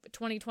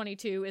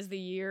 2022 is the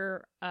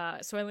year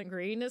Soylent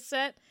Green is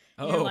set.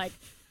 And you're like,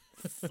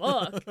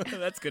 fuck.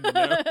 That's good to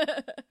know.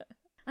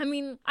 I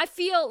mean, I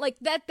feel like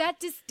that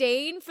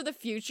disdain for the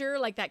future,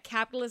 like that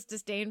capitalist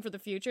disdain for the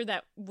future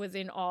that was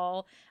in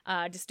all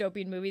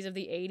dystopian movies of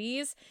the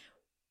 80s,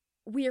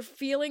 we are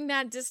feeling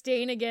that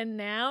disdain again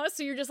now.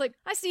 So you're just like,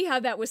 I see how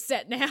that was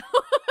set now.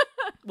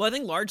 Well, I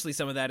think largely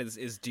some of that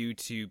is due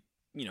to,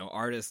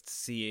 artists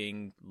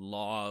seeing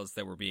laws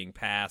that were being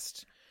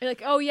passed. They're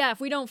like, oh yeah,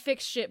 if we don't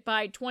fix shit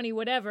by 20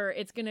 whatever,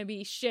 it's gonna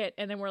be shit.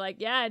 And then we're like,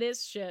 yeah, it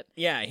is shit.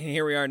 Yeah, and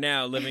here we are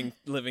now living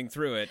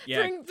through it.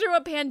 Yeah, through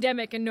a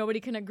pandemic, and nobody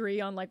can agree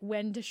on like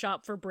when to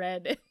shop for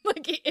bread.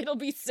 Like it'll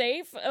be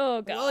safe.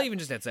 Oh god. Well, even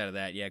just outside of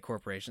that, yeah,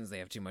 corporations, they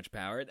have too much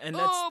power, and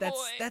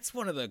that's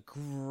one of the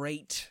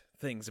great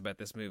things about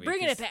this movie.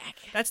 Bringing it back.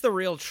 That's the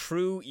real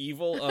true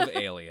evil of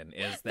Alien.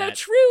 Is that the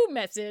true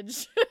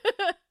message?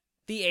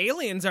 The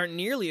aliens aren't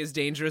nearly as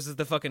dangerous as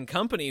the fucking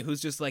company who's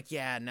just like,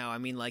 yeah, no, I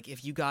mean, like,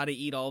 if you gotta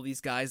eat all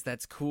these guys,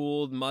 that's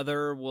cool.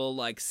 Mother will,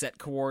 like, set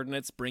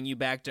coordinates, bring you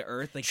back to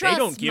Earth. Like, Trust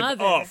they don't give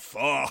Mother. a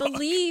fuck.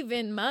 Believe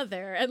in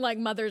Mother. And, like,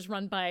 Mother's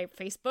run by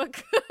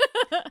Facebook.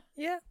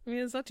 Yeah, I mean,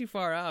 it's not too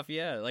far off,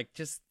 yeah. Like,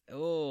 just,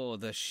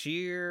 the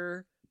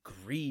sheer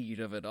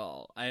greed of it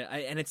all.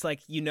 And it's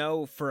like,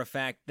 for a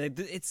fact that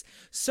it's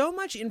so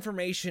much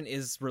information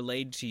is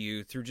relayed to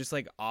you through just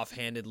like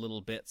offhanded little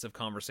bits of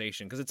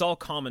conversation, because it's all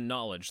common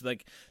knowledge.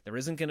 Like, there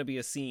isn't going to be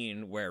a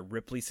scene where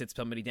Ripley sits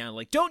somebody down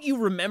like, don't you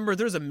remember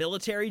there's a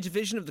military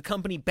division of the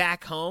company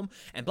back home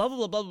and blah blah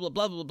blah blah blah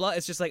blah blah blah.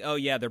 It's just like, oh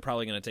yeah, they're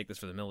probably going to take this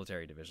for the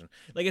military division.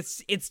 Like,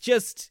 it's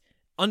just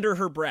under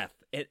her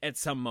breath at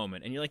some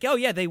moment, and you're like, oh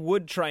yeah, they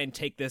would try and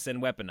take this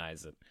and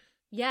weaponize it.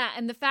 Yeah,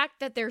 and the fact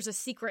that there's a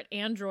secret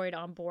android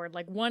on board,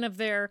 like one of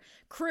their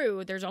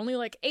crew, there's only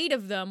like 8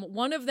 of them.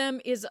 One of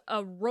them is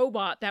a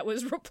robot that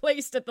was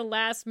replaced at the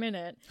last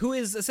minute. Who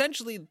is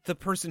essentially the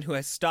person who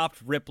has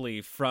stopped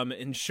Ripley from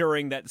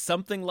ensuring that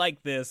something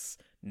like this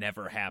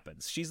never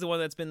happens. She's the one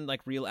that's been like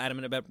real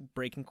adamant about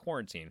breaking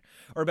quarantine.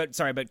 Or about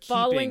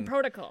following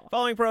protocol.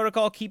 Following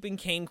protocol, keeping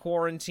Kane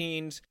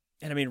quarantined.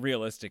 And I mean,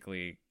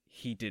 realistically,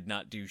 he did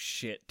not do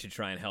shit to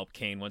try and help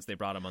Kane once they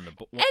brought him on the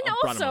And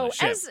also,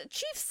 as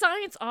chief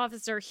science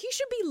officer, he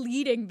should be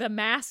leading the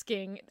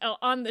masking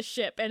on the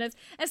ship. And as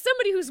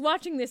somebody who's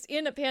watching this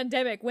in a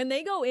pandemic, when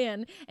they go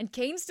in and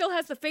Kane still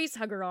has the face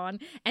hugger on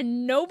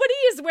and nobody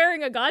is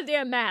wearing a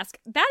goddamn mask,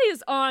 that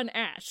is on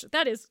Ash.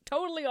 That is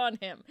totally on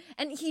him.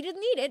 And he didn't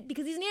need it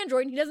because he's an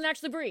android and he doesn't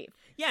actually breathe.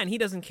 Yeah, and he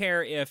doesn't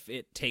care if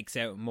it takes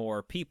out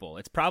more people.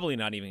 It's probably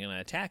not even going to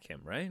attack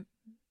him, right?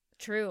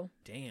 True.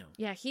 Damn.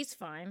 Yeah, he's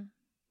fine.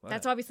 Wow.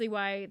 That's obviously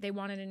why they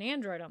wanted an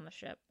android on the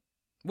ship.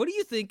 What do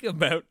you think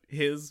about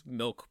his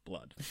milk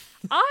blood?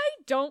 I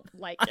don't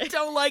like it. I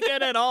don't like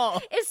it at all.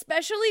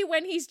 Especially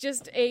when he's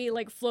just a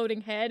like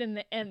floating head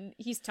and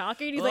he's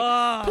talking. He's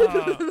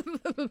like,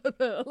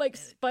 like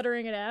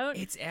sputtering it out.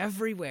 It's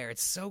everywhere.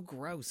 It's so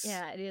gross.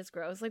 Yeah, it is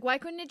gross. Like, why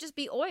couldn't it just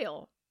be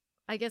oil?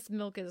 I guess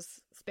milk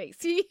is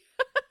spacey.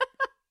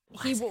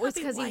 He was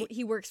because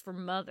he works for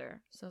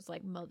Mother, so it's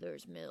like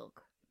Mother's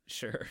milk.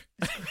 Sure.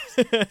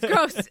 It's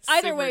gross.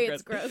 Either way,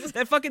 it's gross.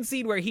 That fucking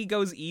scene where he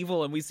goes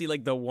evil and we see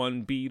like the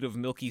one bead of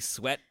milky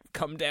sweat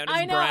come down his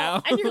I know.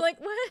 brow. And you're like,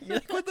 what? You're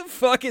like, what the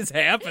fuck is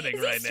happening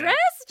is right he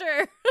stressed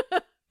now?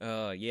 Or?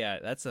 Oh, yeah,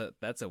 that's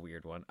a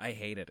weird one. I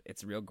hate it.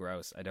 It's real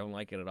gross. I don't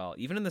like it at all.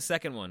 Even in the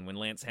second one, when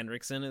Lance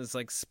Henriksen is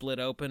like split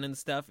open and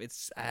stuff,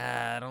 it's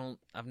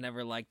I've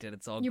never liked it.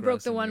 It's all you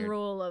gross broke the one weird.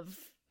 rule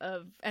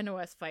of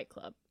NOS Fight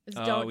Club. Is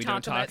we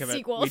don't talk about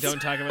sequels. We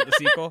don't talk about the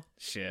sequel?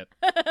 Shit.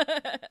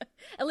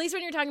 At least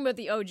when you're talking about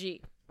the OG.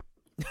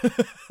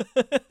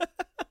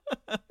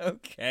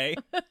 Okay.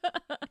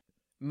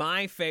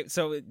 My favorite.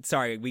 So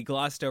sorry, we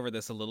glossed over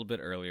this a little bit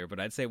earlier, but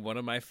I'd say one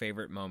of my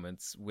favorite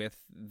moments with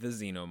the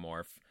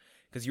Xenomorph,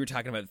 because you were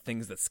talking about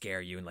things that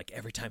scare you, and like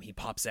every time he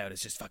pops out,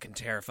 it's just fucking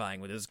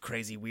terrifying with his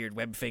crazy weird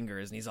web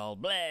fingers, and he's all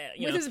blah.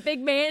 With his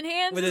big man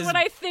hands with is what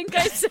I think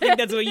I said. I think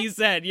that's what you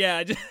said.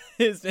 Yeah,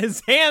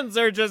 his hands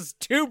are just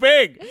too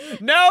big.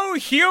 No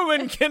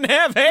human can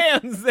have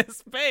hands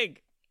this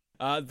big.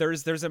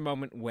 There's a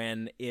moment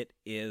when it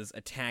is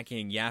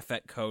attacking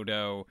Yaphet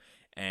Kotto,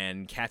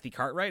 and Kathy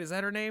Cartwright, is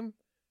that her name?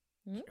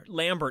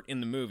 Lambert in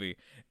the movie,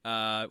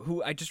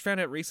 who I just found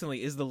out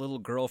recently is the little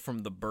girl from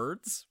The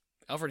Birds.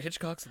 Alfred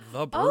Hitchcock's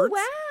The Birds.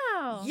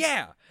 Oh, wow.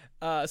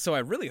 Yeah. So I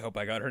really hope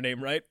I got her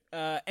name right.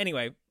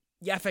 Anyway,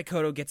 Yaphet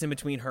Kotto gets in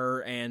between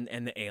her and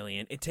the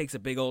alien. It takes a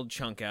big old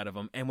chunk out of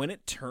him. And when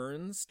it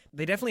turns,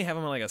 they definitely have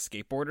him on like a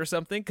skateboard or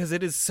something, because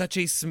it is such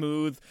a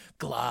smooth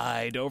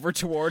glide over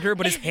toward her,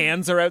 but his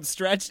hands are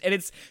outstretched. And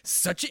it's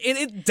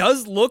it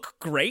does look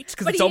great,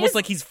 because it's almost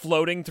like he's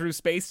floating through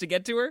space to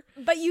get to her.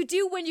 But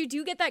when you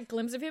do get that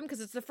glimpse of him,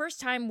 because it's the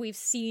first time we've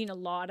seen a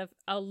lot of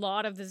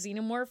the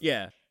Xenomorph.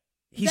 Yeah.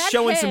 He's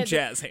showing some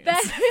jazz hands.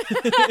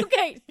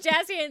 Okay,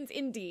 jazz hands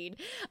indeed.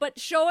 But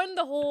showing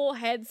the whole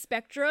head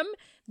spectrum,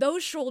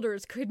 those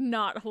shoulders could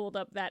not hold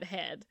up that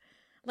head.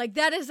 Like,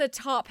 that is a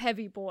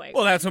top-heavy boy.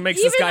 Well, that's what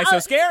makes this guy so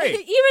scary.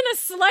 Even a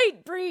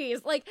slight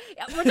breeze. Like,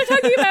 when they're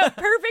talking about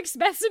perfect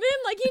specimen,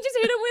 like, you just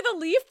hit him with a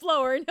leaf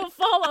blower and he'll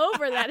fall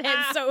over. That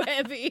head's so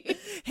heavy.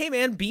 Hey,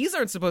 man, bees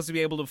aren't supposed to be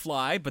able to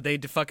fly, but they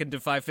fucking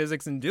defy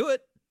physics and do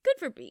it. Good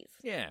for bees.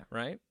 Yeah,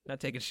 right? Not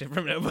taking shit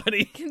from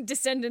nobody.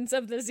 Descendants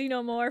of the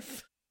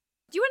Xenomorph.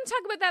 Do you want to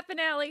talk about that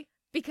finale?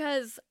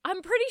 Because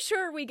I'm pretty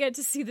sure we get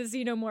to see the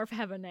Xenomorph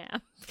have a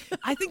nap.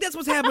 I think that's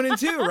what's happening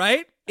too,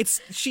 right?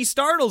 She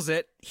startles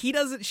it. She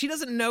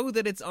doesn't know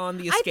that it's on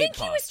the escape pod. I think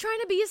he was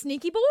trying to be a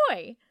sneaky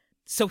boy.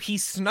 So he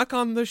snuck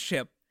on the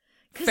ship,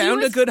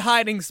 found a good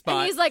hiding spot.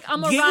 And he's like,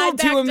 I'm gonna ride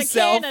back to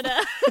Canada.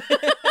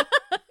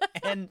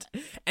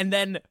 and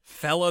then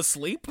fell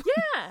asleep?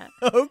 Yeah.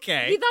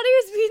 Okay. He thought he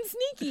was being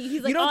sneaky.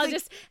 He's like, I'll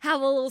just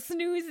have a little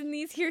snooze in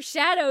these here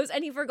shadows,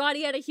 and he forgot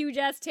he had a huge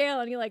ass tail,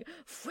 and he like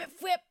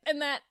whip,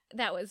 and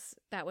that was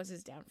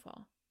his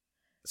downfall.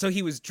 So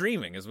he was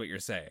dreaming, is what you're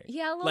saying.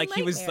 Yeah, a little like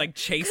nightmare. He was like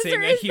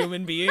chasing a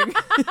human being. And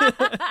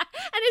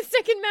his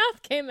second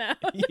mouth came out.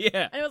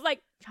 Yeah. And it was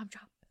like, chomp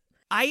chomp.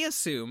 I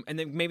assume, and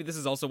then maybe this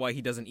is also why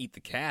he doesn't eat the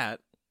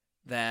cat,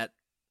 that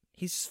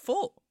he's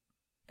full.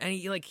 And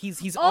he's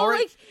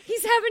already... like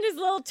he's having his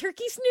little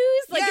turkey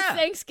snooze, like it's Yeah.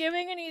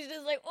 Thanksgiving, and he's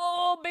just like,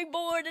 oh, big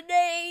boy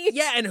today.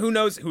 Yeah, and who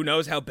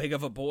knows how big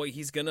of a boy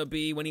he's gonna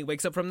be when he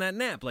wakes up from that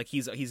nap. Like,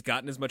 he's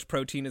gotten as much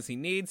protein as he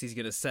needs. He's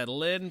gonna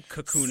settle in,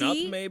 cocoon up,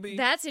 maybe.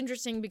 That's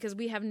interesting, because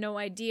we have no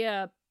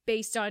idea,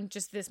 based on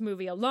just this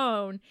movie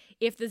alone,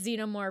 if the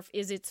Xenomorph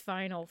is its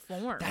final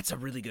form. That's a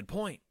really good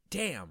point.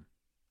 Damn.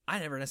 I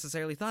never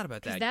necessarily thought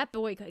about that. Because that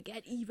boy could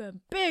get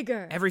even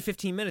bigger. Every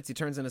 15 minutes he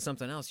turns into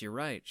something else. You're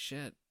right.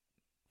 Shit.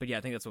 But yeah,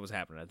 I think that's what was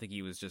happening. I think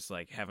he was just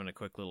like having a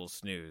quick little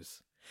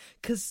snooze.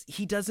 Because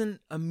he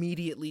doesn't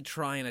immediately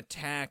try and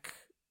attack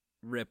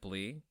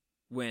Ripley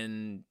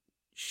when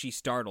she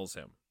startles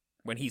him,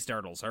 when he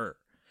startles her.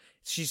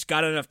 She's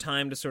got enough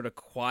time to sort of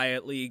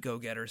quietly go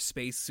get her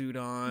spacesuit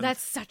on.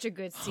 That's such a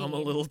good scene. Hum a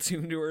little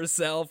tune to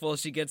herself while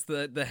she gets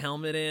the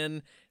helmet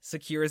in,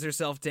 secures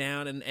herself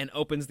down, and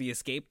opens the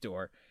escape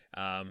door.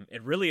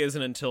 It really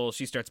isn't until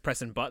she starts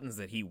pressing buttons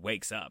that he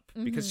wakes up,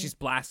 because she's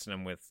blasting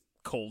him with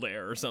cold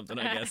air or something,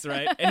 I guess,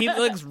 right? And he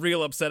looks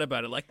real upset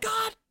about it, like,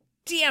 God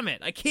damn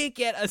it, I can't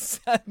get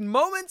a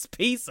moment's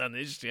peace on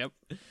this ship.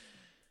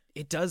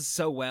 It does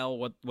so well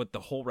what the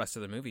whole rest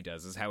of the movie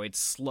does, is how it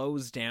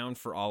slows down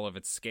for all of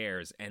its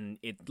scares, and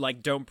it,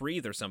 like, don't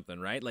breathe or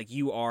something, right? Like,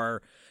 you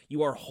are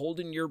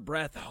holding your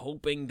breath,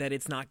 hoping that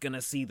it's not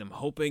gonna see them,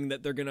 hoping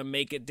that they're gonna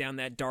make it down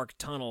that dark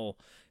tunnel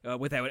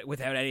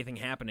without anything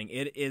happening.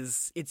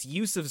 Its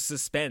use of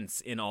suspense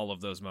in all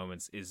of those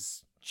moments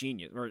is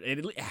genius, or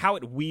how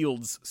it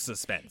wields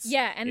suspense.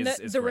 Yeah, and is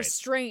the great.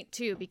 restraint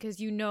too, because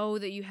you know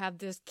that you have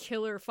this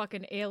killer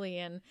fucking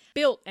alien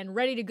built and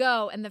ready to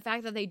go, and the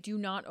fact that they do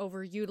not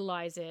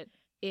overutilize it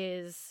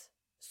is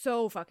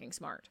so fucking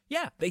smart.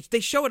 Yeah,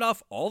 they show it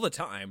off all the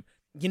time.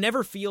 You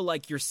never feel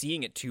like you're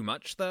seeing it too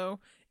much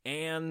though,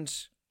 and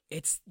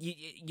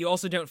you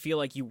also don't feel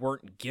like you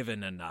weren't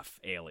given enough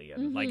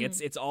alien. Like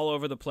it's all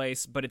over the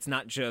place, but it's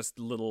not just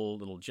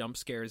little jump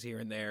scares here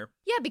and there.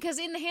 Yeah, because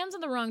in the hands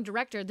of the wrong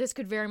director, this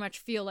could very much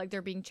feel like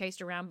they're being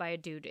chased around by a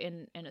dude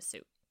in a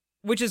suit.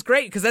 Which is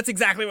great, because that's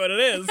exactly what it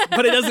is,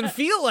 but it doesn't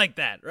feel like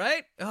that,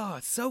 right? Oh,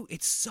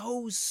 it's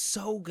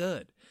so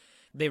good.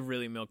 They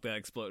really milked that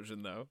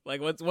explosion though. Like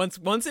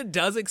once it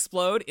does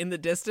explode in the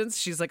distance,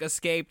 she's like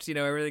escaped,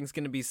 everything's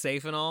gonna be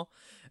safe and all.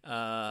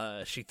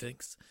 She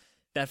thinks.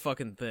 That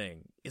fucking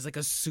thing is like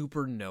a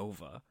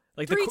supernova.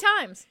 Like three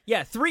times.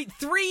 Yeah, three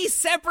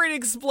separate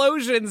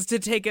explosions to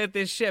take out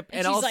this ship.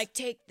 And she's like,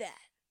 take that,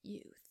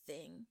 you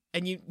thing.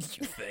 And you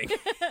thing.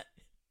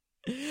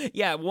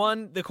 Yeah,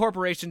 one, the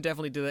corporation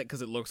definitely did that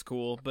because it looks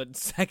cool, but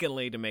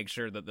secondly, to make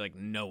sure that like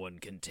no one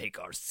can take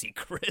our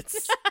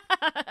secrets.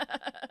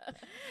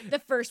 The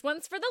first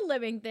one's for the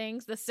living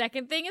things, the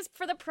second thing is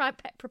for the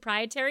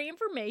proprietary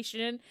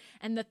information,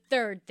 and the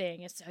third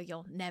thing is so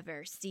you'll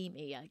never see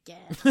me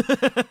again.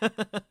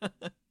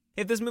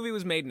 If this movie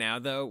was made now,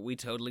 though, we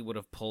totally would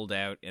have pulled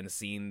out and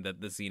seen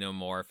that the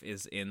Xenomorph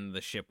is in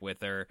the ship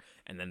with her,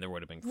 and then there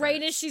would have been credits.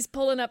 Right as she's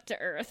pulling up to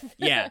Earth.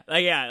 Yeah.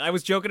 I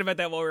was joking about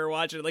that while we were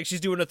watching it. Like,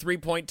 she's doing a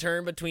 3-point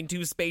turn between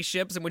two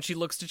spaceships, and when she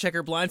looks to check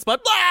her blind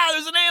spot,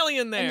 there's an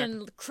alien there!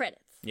 And then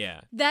credits.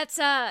 Yeah. That's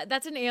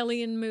an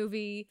Alien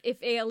movie if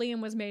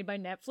Alien was made by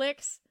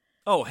Netflix.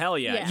 Oh, hell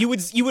yeah. Yeah.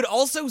 You would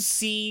also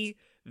see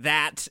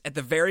that at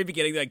the very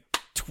beginning, like,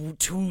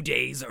 2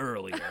 days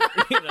earlier.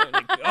 You know,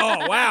 like,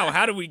 oh, wow,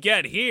 how did we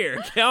get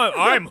here?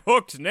 I'm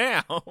hooked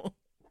now.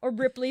 Or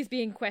Ripley's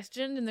being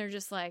questioned, and they're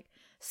just like,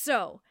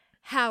 so,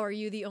 how are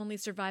you the only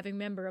surviving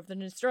member of the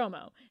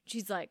Nostromo?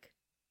 She's like,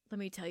 let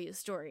me tell you a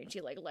story. And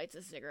she, like, lights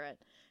a cigarette.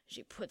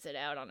 She puts it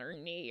out on her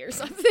knee or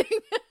something.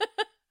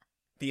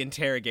 The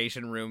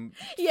interrogation room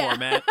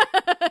format.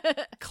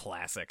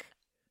 Classic.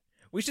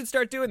 We should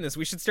start doing this.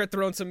 We should start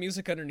throwing some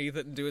music underneath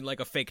it and doing, like,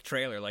 a fake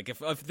trailer. Like,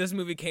 if this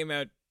movie came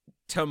out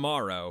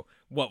tomorrow,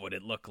 what would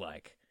it look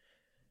like?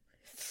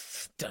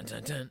 Dun,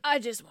 dun, dun. I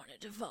just wanted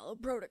to follow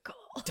protocol.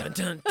 Dun,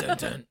 dun, dun,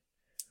 dun.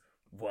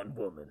 One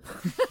woman.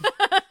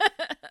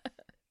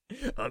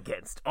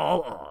 Against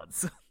all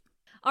odds.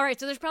 All right,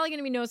 so there's probably going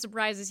to be no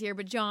surprises here,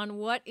 but John,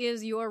 what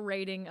is your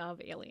rating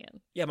of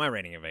Alien? Yeah, my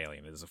rating of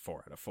Alien is a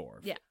 4 out of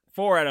 4. Yeah.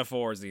 4 out of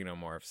 4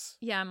 Xenomorphs.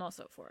 Yeah, I'm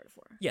also 4 out of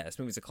 4. Yeah, this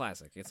movie's a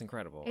classic. It's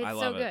incredible. It's I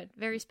love so good.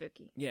 Very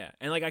spooky. Yeah,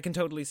 and like I can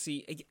totally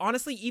see,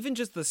 honestly, even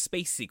just the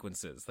space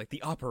sequences, like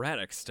the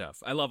operatic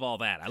stuff. I love all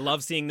that. I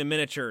love seeing the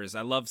miniatures.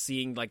 I love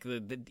seeing like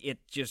it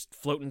just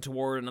floating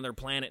toward another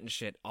planet and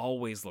shit.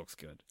 Always looks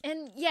good.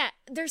 And yeah,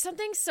 there's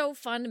something so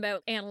fun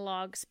about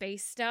analog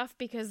space stuff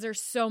because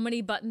there's so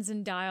many buttons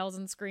and dials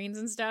and screens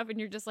and stuff, and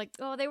you're just like,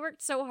 oh, they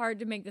worked so hard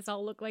to make this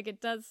all look like it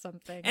does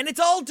something. And it's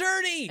all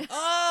dirty. Oh,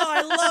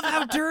 I love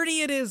how dirty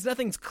it is.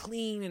 Nothing's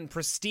clean and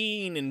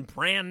pristine and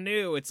brand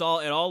new. It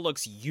all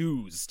looks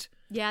used.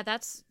 Yeah,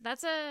 that's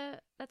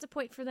a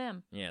point for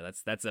them. Yeah,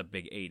 that's a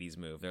big 80s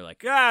move. They're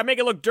like, make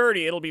it look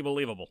dirty. It'll be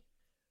believable.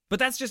 But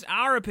that's just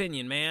our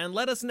opinion, man.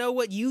 Let us know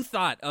what you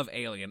thought of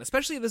Alien,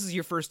 especially if this is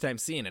your first time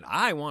seeing it.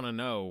 I want to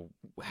know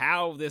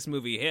how this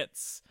movie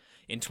hits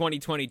in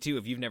 2022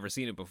 if you've never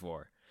seen it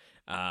before.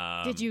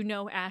 Did you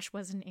know Ash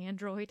was an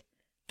android?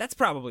 That's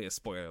probably a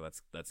spoiler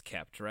that's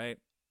kept, right?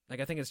 Like,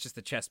 I think it's just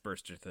the chest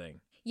burster thing.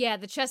 Yeah,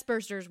 the chest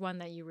burster is one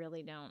that you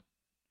really don't.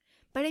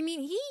 But, I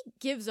mean, he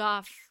gives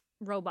off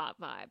robot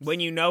vibes. When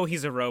you know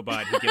he's a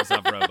robot, he gives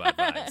off robot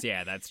vibes.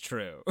 Yeah, that's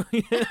true.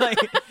 Like,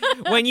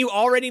 when you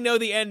already know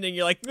the ending,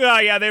 you're like, oh,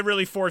 yeah, they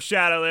really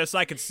foreshadow this.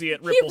 I could see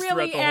it ripples throughout the whole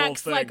thing. He really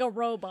acts like a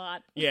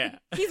robot. Yeah.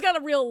 He's got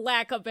a real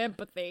lack of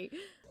empathy.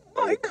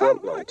 I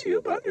can't lie to you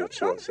about your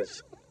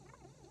chances,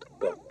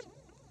 but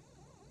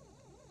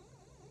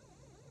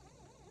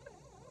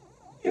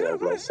you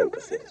have my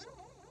sympathies.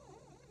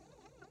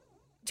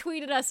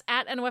 Tweeted us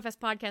at NOFS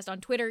Podcast on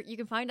Twitter. You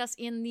can find us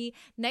in the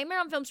Nightmare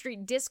on Film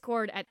Street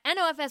Discord at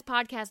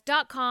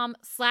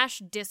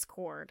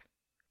nofspodcast.com/Discord.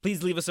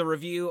 Please leave us a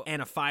review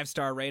and a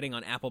 5-star rating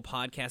on Apple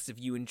Podcasts if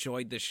you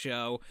enjoyed the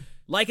show.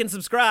 Like and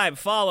subscribe,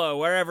 follow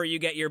wherever you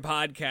get your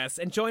podcasts,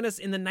 and join us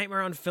in the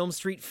Nightmare on Film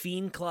Street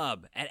Fiend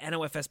Club at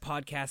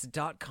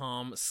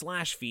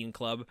nofspodcast.com/Fiend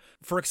Club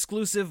for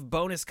exclusive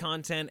bonus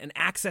content and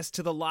access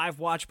to the live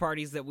watch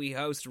parties that we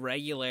host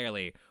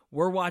regularly.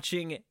 We're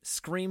watching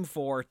Scream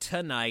 4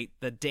 tonight,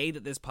 the day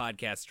that this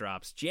podcast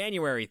drops,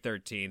 January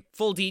 13th.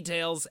 Full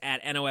details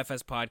at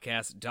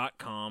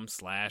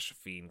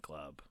nofspodcast.com/Fiend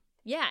Club.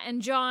 Yeah,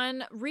 and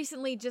John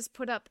recently just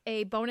put up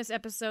a bonus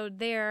episode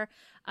there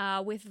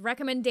with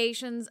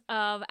recommendations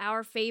of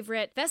our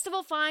favorite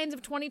festival finds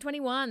of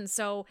 2021.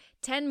 So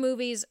 10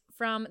 movies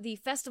from the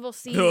festival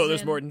season. Oh,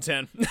 there's more than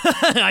 10.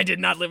 I did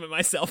not limit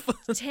myself.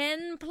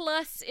 10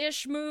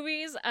 plus-ish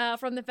movies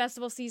from the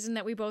festival season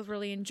that we both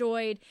really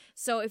enjoyed.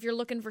 So if you're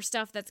looking for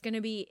stuff that's going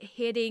to be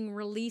hitting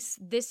release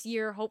this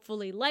year,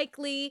 hopefully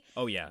likely.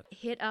 Oh, yeah.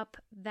 Hit up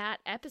that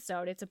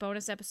episode. It's a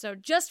bonus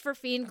episode just for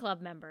Fiend Club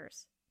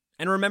members.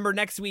 And remember,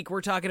 next week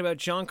we're talking about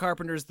John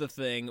Carpenter's The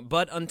Thing.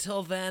 But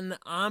until then,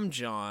 I'm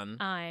John.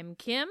 I'm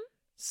Kim.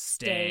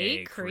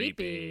 Stay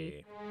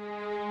creepy.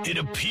 It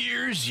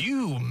appears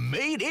you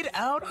made it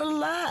out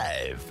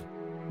alive,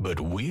 but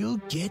we'll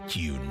get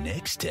you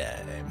next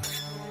time.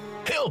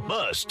 Help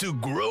us to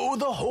grow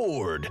the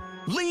horde.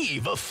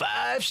 Leave a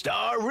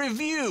 5-star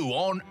review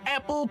on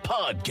Apple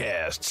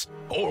Podcasts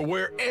or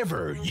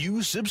wherever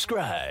you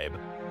subscribe.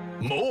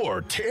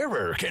 More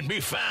terror can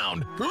be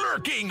found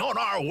lurking on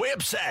our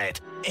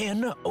website,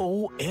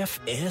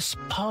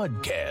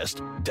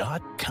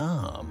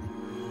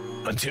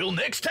 nofspodcast.com. Until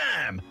next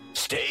time,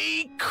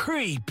 stay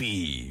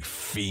creepy,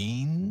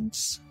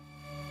 fiends.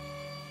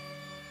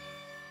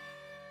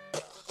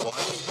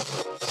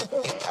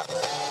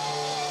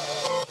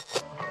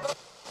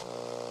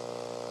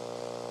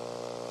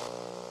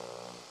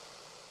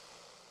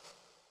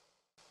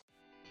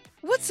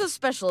 What's so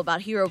special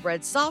about Hero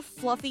Bread's soft,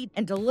 fluffy,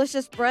 and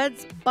delicious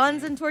breads,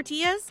 buns, and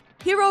tortillas?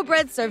 Hero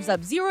Bread serves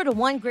up 0 to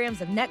 1 grams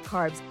of net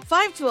carbs,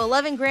 5 to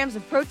 11 grams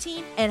of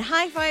protein, and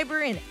high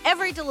fiber in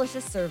every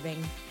delicious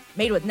serving.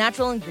 Made with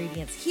natural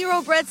ingredients,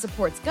 Hero Bread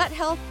supports gut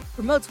health,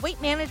 promotes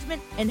weight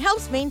management, and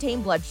helps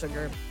maintain blood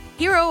sugar.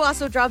 Hero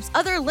also drops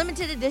other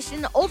limited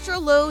edition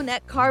ultra-low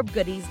net carb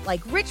goodies like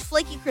rich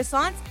flaky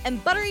croissants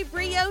and buttery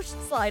brioche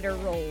slider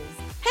rolls.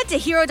 Head to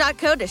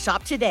hero.co to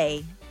shop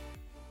today.